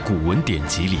许多古文典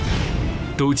籍里，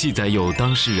都记载有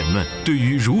当时人们对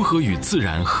于如何与自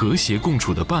然和谐共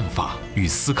处的办法与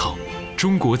思考。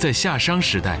中国在夏商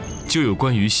时代就有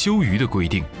关于修鱼的规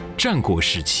定，战国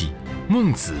时期，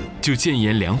孟子就谏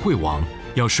言梁惠王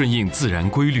要顺应自然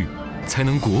规律，才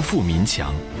能国富民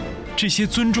强。这些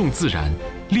尊重自然、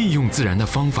利用自然的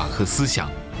方法和思想，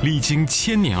历经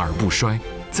1000年而不衰，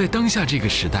在当下这个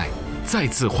时代，再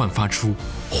次焕发出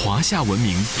华夏文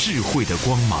明智慧的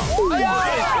光芒。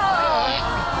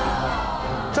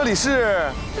这里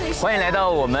是，欢迎来到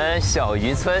我们小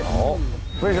渔村。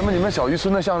为什么你们小渔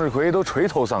村的向日葵都垂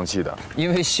头丧气的？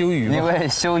因为休渔。因为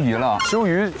休渔了。休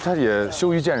渔，它也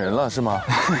休渔见人了，是吗？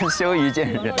休渔见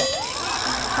人。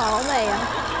好美呀！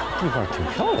地方挺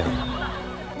漂亮的。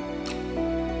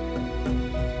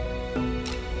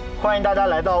欢迎大家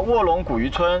来到卧龙古渔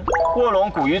村。卧龙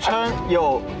古渔村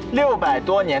有600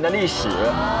多年的历史。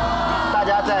大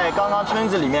家在刚刚村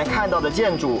子里面看到的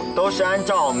建筑，都是按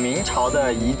照明朝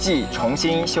的遗迹重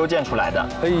新修建出来的。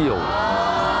哎呦，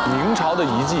明朝的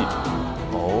遗迹，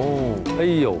哦，哎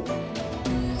呦。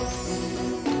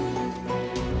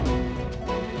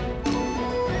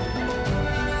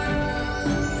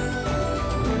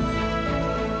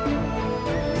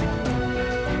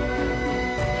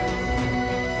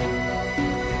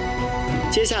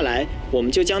接下来，我们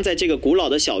就将在这个古老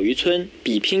的小渔村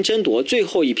比拼争夺最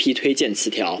后一批推荐词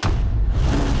条。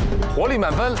活力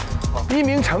满分，1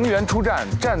名成员出战，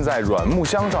站在软木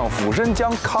箱上，俯身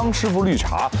将康师傅绿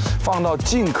茶放到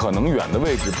尽可能远的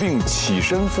位置，并起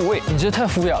身复位。你这太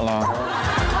敷衍了。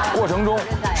过程中，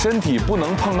身体不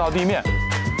能碰到地面，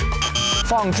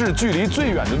放置距离最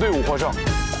远的队伍获胜。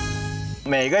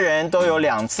每个人都有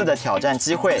2次的挑战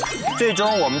机会，最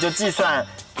终我们就计算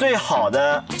最好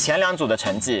的前2组的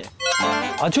成绩。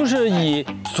啊，就是以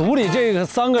组里这个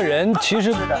3个人，其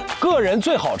实个人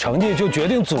最好成绩就决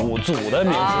定组的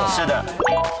名字。是的。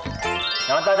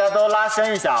然后大家都拉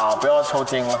伸一下啊，不要抽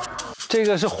筋了。这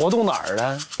个是活动哪儿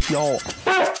的？腰。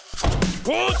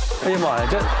哎呀妈呀，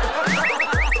这。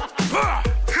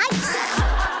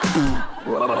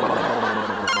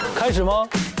开始吗？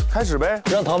开始呗，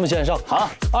让他们先上。好，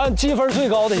按积分最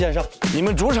高的先上。你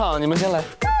们主场，你们先来。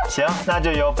行，那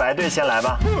就由白队先来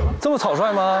吧。这么草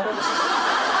率吗？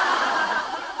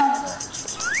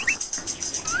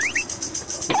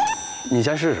你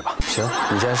先试试吧。行，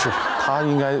你先试试。他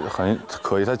应该很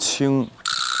可以，他轻。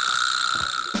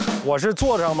我是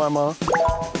坐上面吗？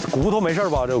骨头没事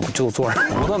吧？就坐上。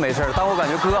骨头没事，但我感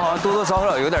觉哥好像多多少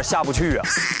少有点下不去啊。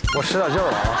我使点劲儿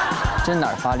了啊！这哪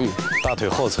儿发力？大腿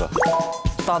后侧。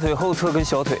大腿后侧跟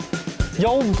小腿。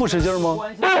腰不使劲吗？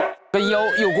跟腰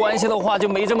有关系的话，就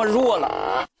没这么弱了。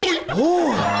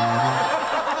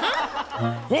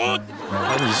哎，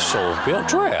你手不要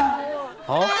拽啊！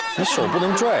啊，你手不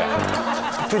能拽啊！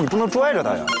对，你不能拽着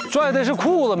他呀。拽的是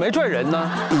裤子，没拽人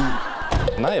呢。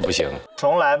那也不行。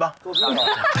重来吧。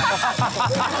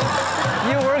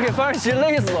一会儿给范世鑫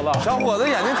累死了。小伙子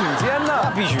眼睛挺尖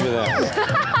的。必须的。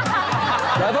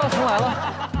来吧，重来了。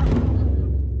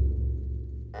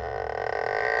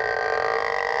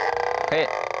嘿。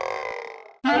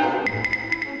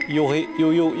又黑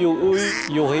又又又又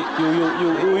又黑又又又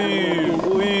又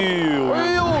哎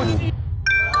呦！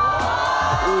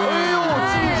哎呦，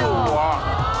技术活！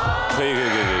可以。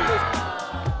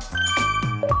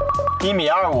1.25米。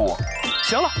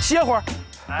行了，歇会儿。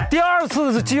第2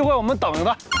次的机会我们等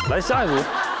着。来下一组，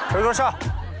锤哥上。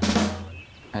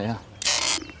哎呀！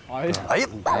哎呀！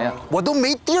我都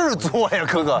没地儿坐呀，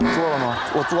哥哥。坐了吗？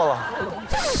我坐了。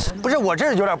不是，我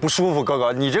这有点不舒服，哥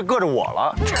哥，你这硌着我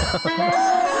了。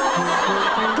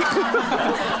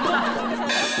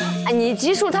哎，你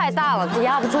基数太大了，他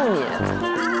压不住你。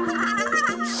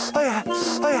哎呀，疼，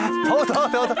不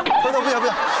行。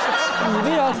你的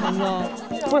牙疼啊？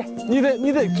不是，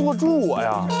你得坐住我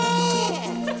呀。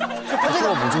他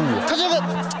坐不住。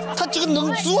他这个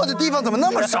能坐的地方怎么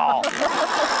那么少？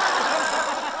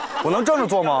我能正着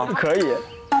坐吗？可以。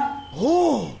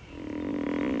哦。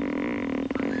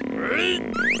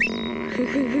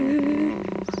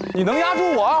你能压住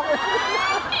我？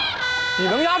你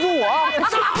能压住我？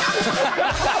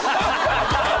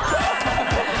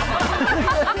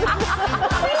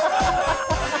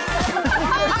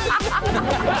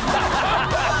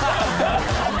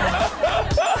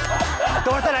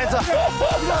等会儿再来一次。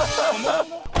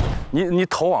你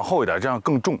头往后一点，这样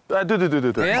更重。哎，对。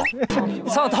哎，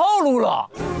上套路了。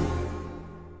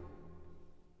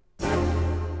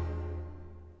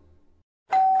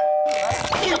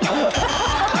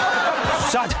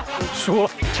下去，输了。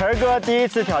晨哥第1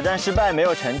次挑战失败，没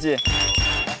有成绩。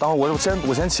等会儿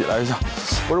我先起来一下。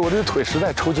不是，我这腿实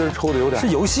在抽筋抽的有点。是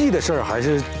游戏的事儿，还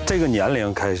是这个年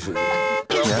龄开始？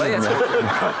年龄。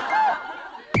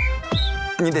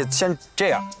你得先这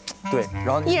样，对，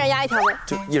然后一人压一条呗。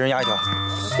就一人压一条。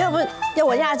要不要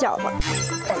我压脚吧？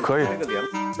可以。可以。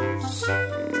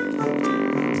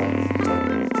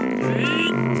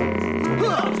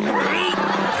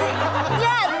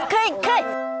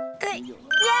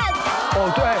哦，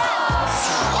对。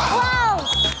哇！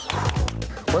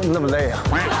我怎么那么累啊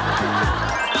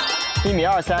？1.23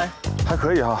米，还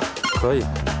可以哈，可以。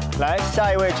来，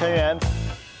下一位成员。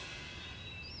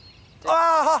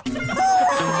啊！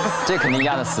这肯定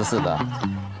压得死死的。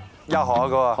压好啊，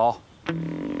哥。好。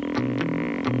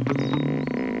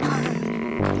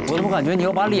我怎么感觉你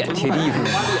要把脸贴地上？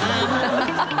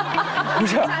不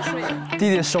是，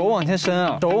弟弟手往前伸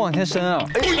啊，手往前伸啊。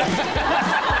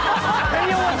哎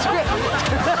呦我去！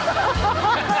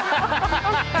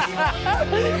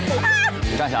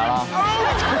你干啥了？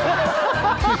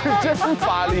你真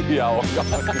发力呀！我告诉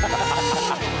你，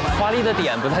发力的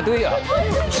点不太对啊。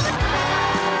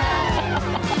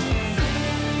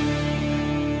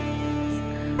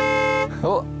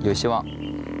哦，有希望。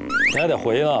你还得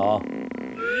回呢啊！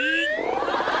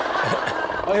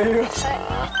哎呦！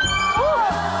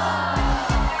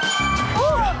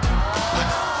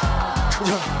出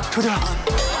去了，出去了！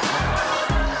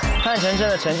范丞丞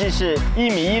的成绩是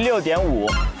1.16.5米。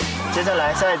接下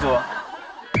来下一组，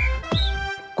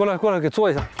过来，给做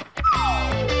一下。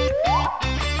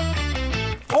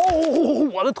哦，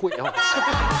我的腿啊！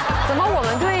怎么我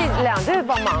们队2队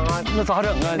帮忙啊？那咋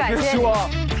整啊？你别说，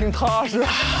挺踏实。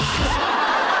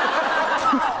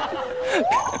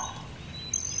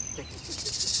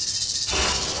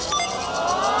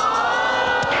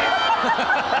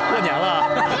过年了，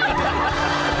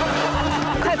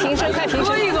快停身，快停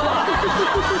身！一个吧。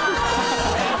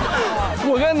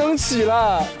我该能起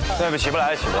来。对，起不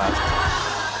来，起不来。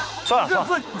算了，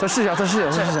再试一下。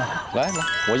来，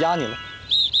我压你了。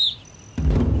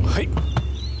嘿，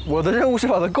我的任务是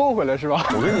把它够回来，是吧？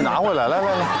我给你拿回来，来，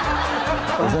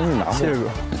我先给你拿回来。谢谢哥。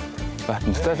来，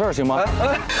你在这儿行吗？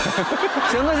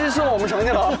行，那就算我们成绩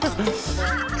了。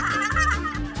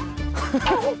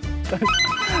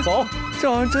走，这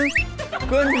好像真，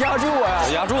哥你压住我呀！我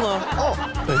压住呢。哦，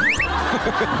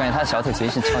我感觉他小腿随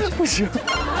时翘起来。不行。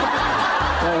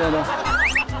等。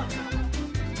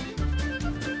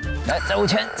来，再往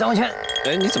前。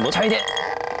哎，你怎么差一点？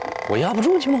我压不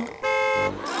住你吗？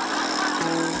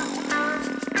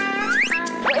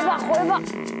回吧。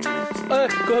哎，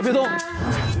哥别动。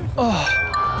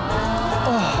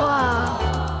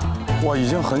哇，已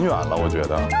经很远了，我觉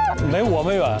得。没我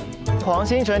们远。黄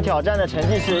星纯挑战的成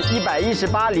绩是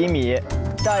118厘米。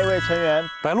下一位成员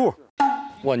白鹿。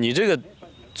哇，你这个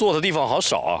坐的地方好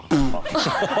少啊。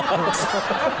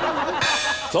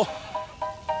走。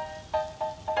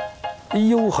哎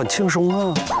呦，很轻松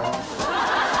啊。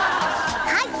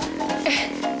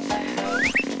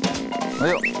哎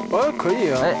呦，哎，可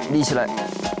以啊。哎，立起来，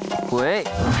回。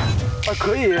啊，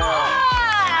可以。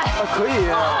可以。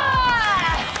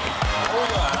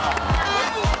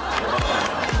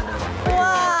哇，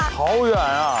好远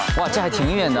啊！哇，这还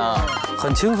挺远的，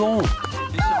很轻松。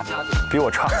比我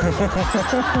差。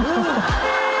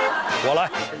我来，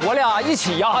我俩一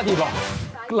起压你吧。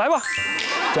来吧。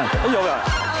这样。哎，要不要？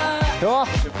行吗？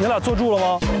你俩坐住了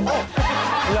吗？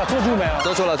你俩坐住没？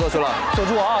坐住了。坐住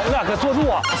啊！你俩可坐住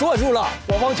啊！坐住了。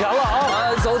我往前了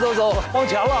啊！走，往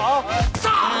前了啊！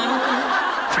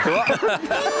得，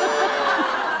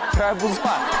这还不算。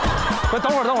快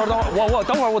等会儿，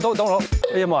我等会儿。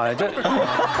哎呀妈呀，这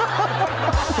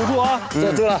坐住啊！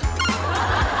坐住了。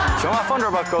行了，放这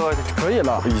儿吧，哥哥，可以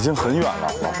了。已经很远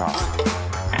了，老沙。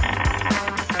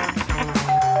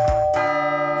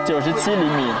 97厘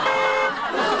米。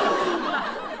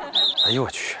哎呦我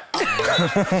去！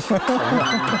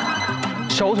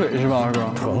小腿是吧，哥？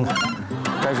疼。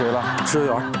该谁了？支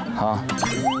援。好。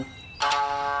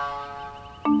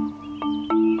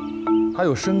他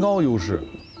有身高优势。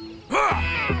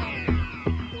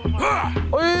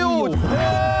哎呦！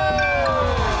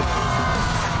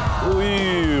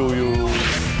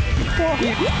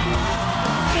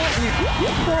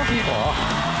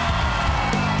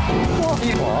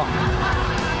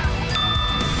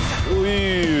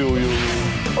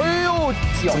哎呦，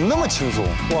怎么那么轻松？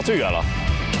哇，最远了，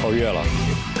超越了。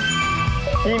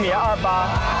1.28米。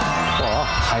哇，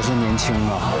还是年轻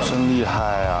啊，真厉害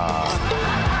呀！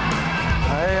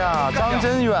哎呀，张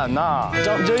真远呐，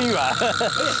张真远，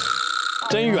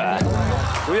真远。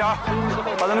刘洋，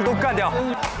把他们都干掉。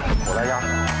我来压。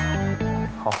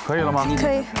好，可以了吗？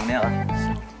可以。能量了。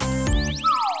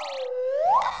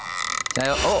 加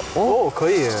油！哦，可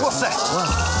以！哇塞！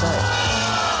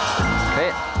可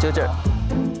以，就这儿。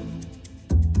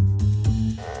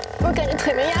我感觉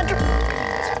腿没压住。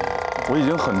我已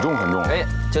经很重。可以，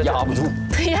就压不住。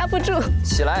腿压不住。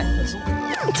起来。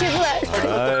起不来，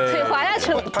腿滑下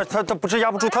去了。他不是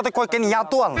压不住，他得快给你压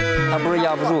断了。他不是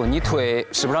压不住，你腿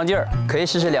使不上劲儿。可以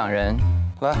试试2人。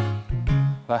来。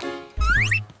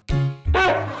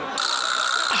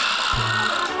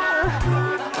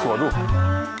锁住。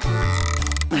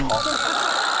 好，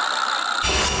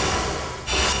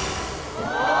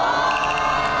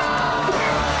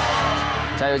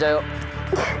加油！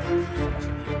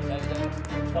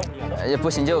也不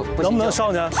行就不行。能不能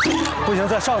上去？不行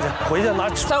再上去，回去拿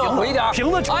再往回一点瓶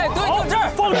子。哎，对，就这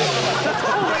儿，放这儿，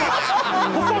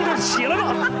我放这儿起来吧，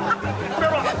这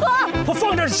儿吧，我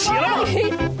放这儿起来吧，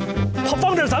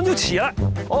放这儿咱们就起来。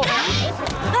哦，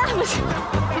不行。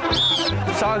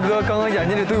沙哥刚刚眼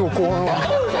睛里都有光了。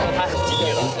他是集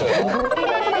体了。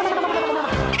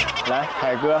来，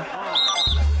海哥。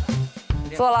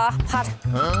坐了啊，趴着。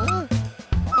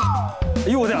哎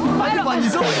呦我天！哎呀妈，你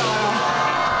这么压呀？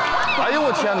哎呦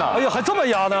我天哪！哎呀，还这么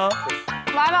压呢？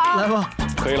来吧啊！来吧，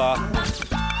可以了啊。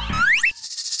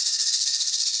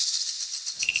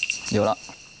有了。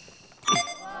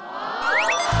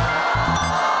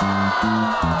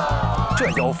这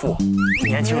腰腹，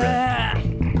年轻人。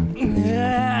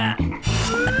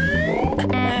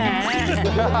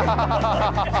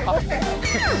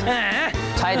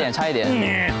差一点，差一点。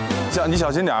你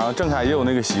小心点啊，郑恺也有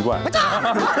那个习惯。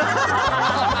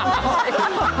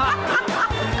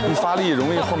你发力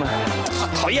容易后面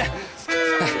讨厌。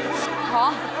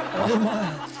好。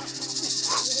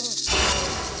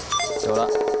有了。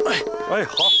哎，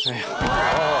好。哎呀，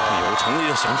有成绩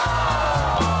就行。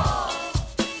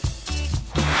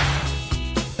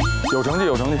有成绩，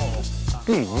有成绩。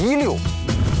1.16。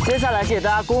接下来给大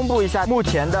家公布一下目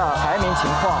前的排名情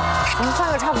况。我们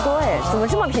3个差不多哎，怎么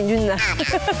这么平均呢？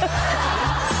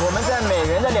我们在每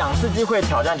人的2次机会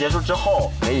挑战结束之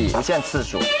后，可以无限次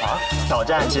数挑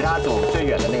战其他组最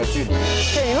远的那个距离。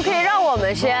对，你们可以让我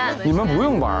们先。你们不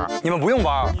用玩，你们不用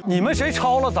玩，你们谁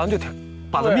超了，咱就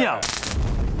把他灭了。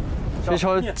谁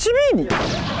超击毙你！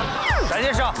咱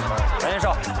先上，咱先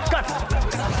上，干！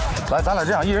来，咱俩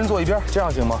这样，一人坐一边，这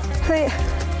样行吗？可以。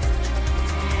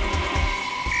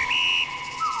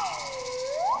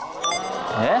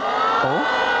哎，哦，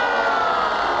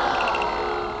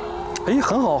哎，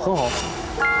很好，很好。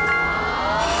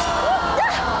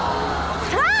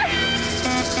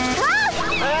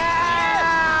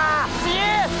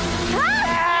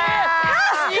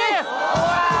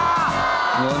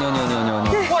牛！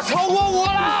我超过我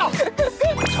了！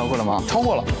超过了吗？超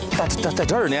过了，在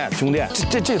这儿呢，兄弟，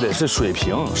这得是水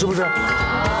平，是不是？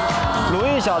卢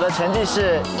昱晓的成绩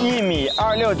是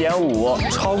1.26.5米，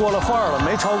超过了范儿了，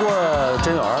没超过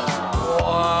真源。哇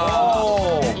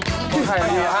哦，太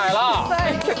厉害了！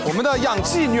我们的氧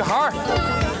气女孩，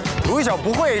卢昱晓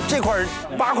不会这块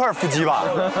8块腹肌吧？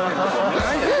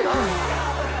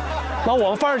那我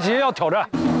们范儿杰要挑战，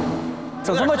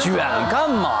整这么卷干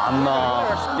嘛呢？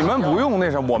你们不用那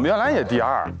什么，我们原来也第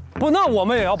2。不，那我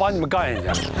们也要把你们干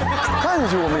下去。干下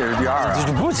去我们也是第2啊！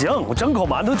不行，我争口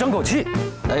馒头争口气。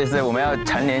那意思我们要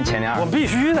蝉联前2。我们必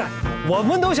须的，我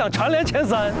们都想蝉联前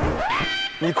3。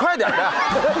你快点的！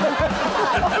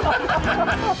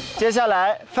接下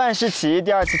来范世琦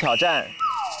第2次挑战。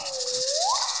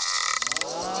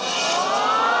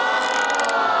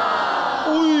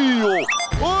哎呦！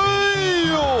哎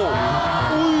呦！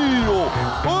哎呦！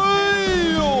哎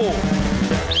呦！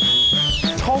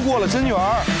超过了真源，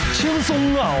轻松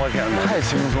啊！我天哪，太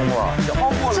轻松了！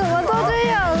怎么都这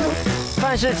样？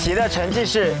范世琦的成绩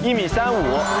是1.35米，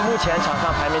目前场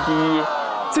上排名第1。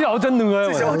这小子真呢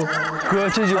呀！哥，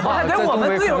这句话在东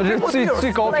北可能是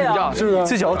最高评价，是不是？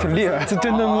这小子挺厉害，这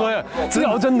真呢呀！这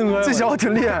小子真呢呀！这小子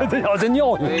挺厉害，这小子真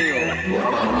尿性。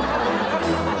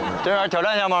真源挑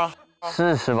战一下吗？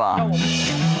试试吧。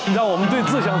让我们队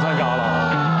自相残杀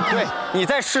了。对，你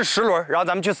再试10轮，然后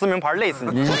咱们去撕名牌，累死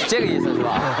你。你是这个意思是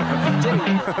吧？这个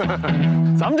意思。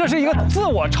咱们这是一个自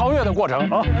我超越的过程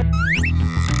啊。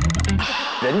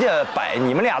人家摆，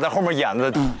你们俩在后面演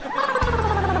的。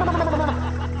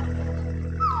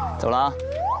走了啊。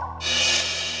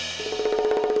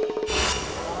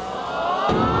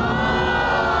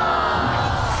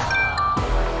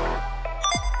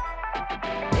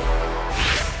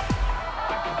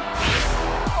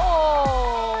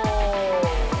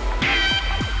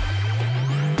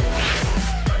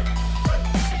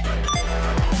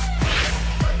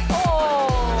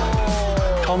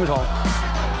超没超？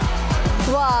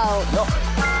哇哦！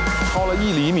超了1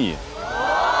厘米。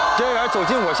真源走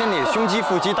进我心里，胸肌、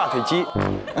腹肌、大腿肌。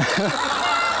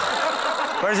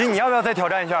文熙，你要不要再挑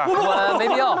战一下？我没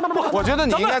必要。我觉得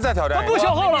你应该再挑战。不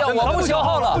消耗了，我不消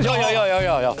耗了。要，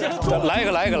来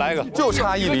一个，就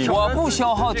差1厘米。我不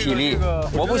消耗体力，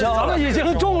我不消耗了。咱们已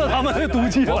经中了他们的毒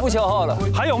气了。我不消耗了。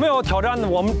还有没有挑战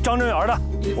我们张真源的？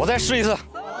我再试一次。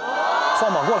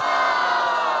放马过来。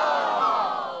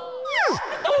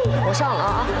我上了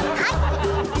啊！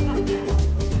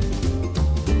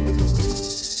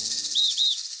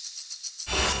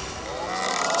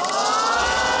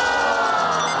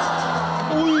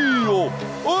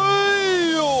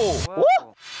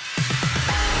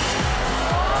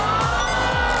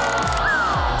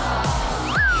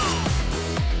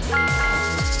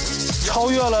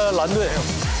越了蓝队。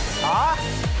啊？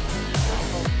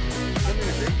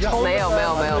没有，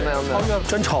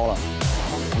真超了，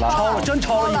真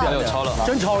超了一点点，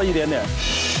真超了一点点。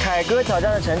凯哥挑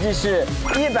战的成绩是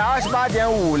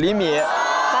128.5厘米，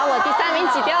把我第3名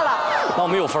挤掉了。那我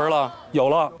们有分了，有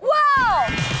了。哇！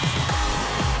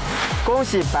恭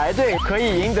喜白队可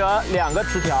以赢得2个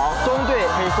词条，中队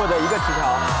可以获得1个词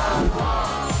条。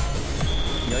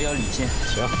遥遥领先，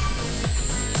行。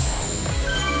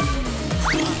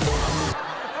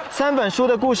 3本书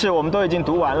的故事我们都已经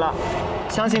读完了，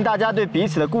相信大家对彼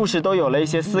此的故事都有了一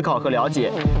些思考和了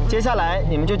解。接下来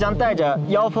你们就将带着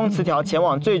妖风词条前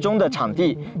往最终的场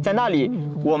地，在那里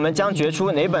我们将决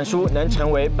出哪本书能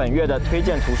成为本月的推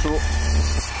荐图书。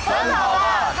奔跑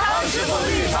吧，康师傅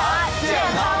绿茶，健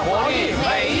康活力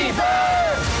每一分。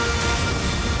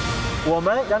我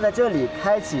们将在这里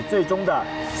开启最终的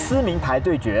撕名牌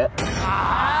对决。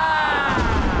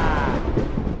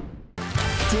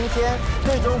今天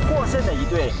最终获胜的一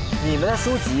队，你们的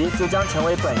书籍就将成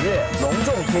为本月隆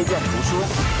重推荐图书。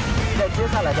在接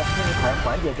下来的撕名牌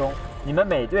环节中，你们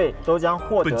每队都将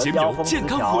获得妖风词条健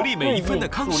康活力每一分的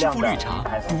康师傅绿茶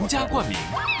独家冠名。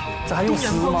这还用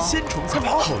撕吗？鲜虫草，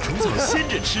好虫草鲜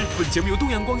着吃。本节目由东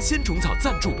阳光鲜虫草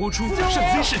赞助播出。上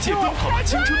Z 世界奔跑吧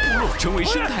青春部落，成为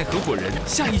生态合伙人。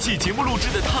下一期节目录制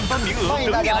的探班名额欢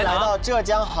迎大家来到浙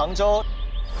江杭州。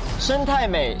 生态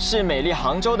美是美丽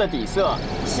杭州的底色，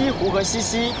西湖和西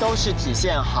溪都是体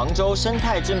现杭州生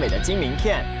态之美的金名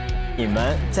片。你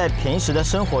们在平时的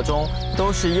生活中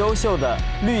都是优秀的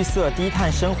绿色低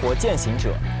碳生活践行者。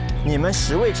你们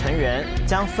10位成员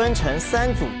将分成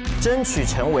3组，争取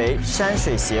成为山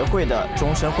水协会的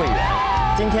终身会员。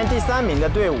今天第3名的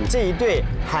队伍，这一队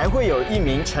还会有1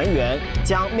名成员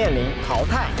将面临淘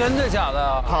汰。真的假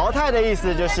的？淘汰的意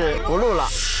思就是不录了。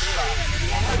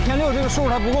 1000-6这个数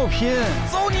它不够拼，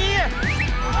走你！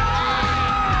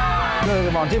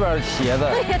那往这边斜的，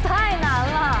这也太难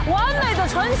了，完美的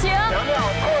成型。2秒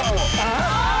错误。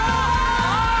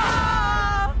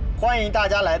欢迎大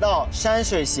家来到山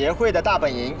水协会的大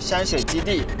本营山水基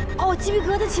地。哦，鸡皮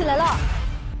疙瘩起来了。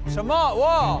什么？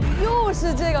哇！又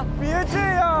是这个，别这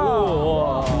样！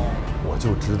我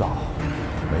就知道，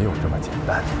没有这么简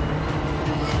单。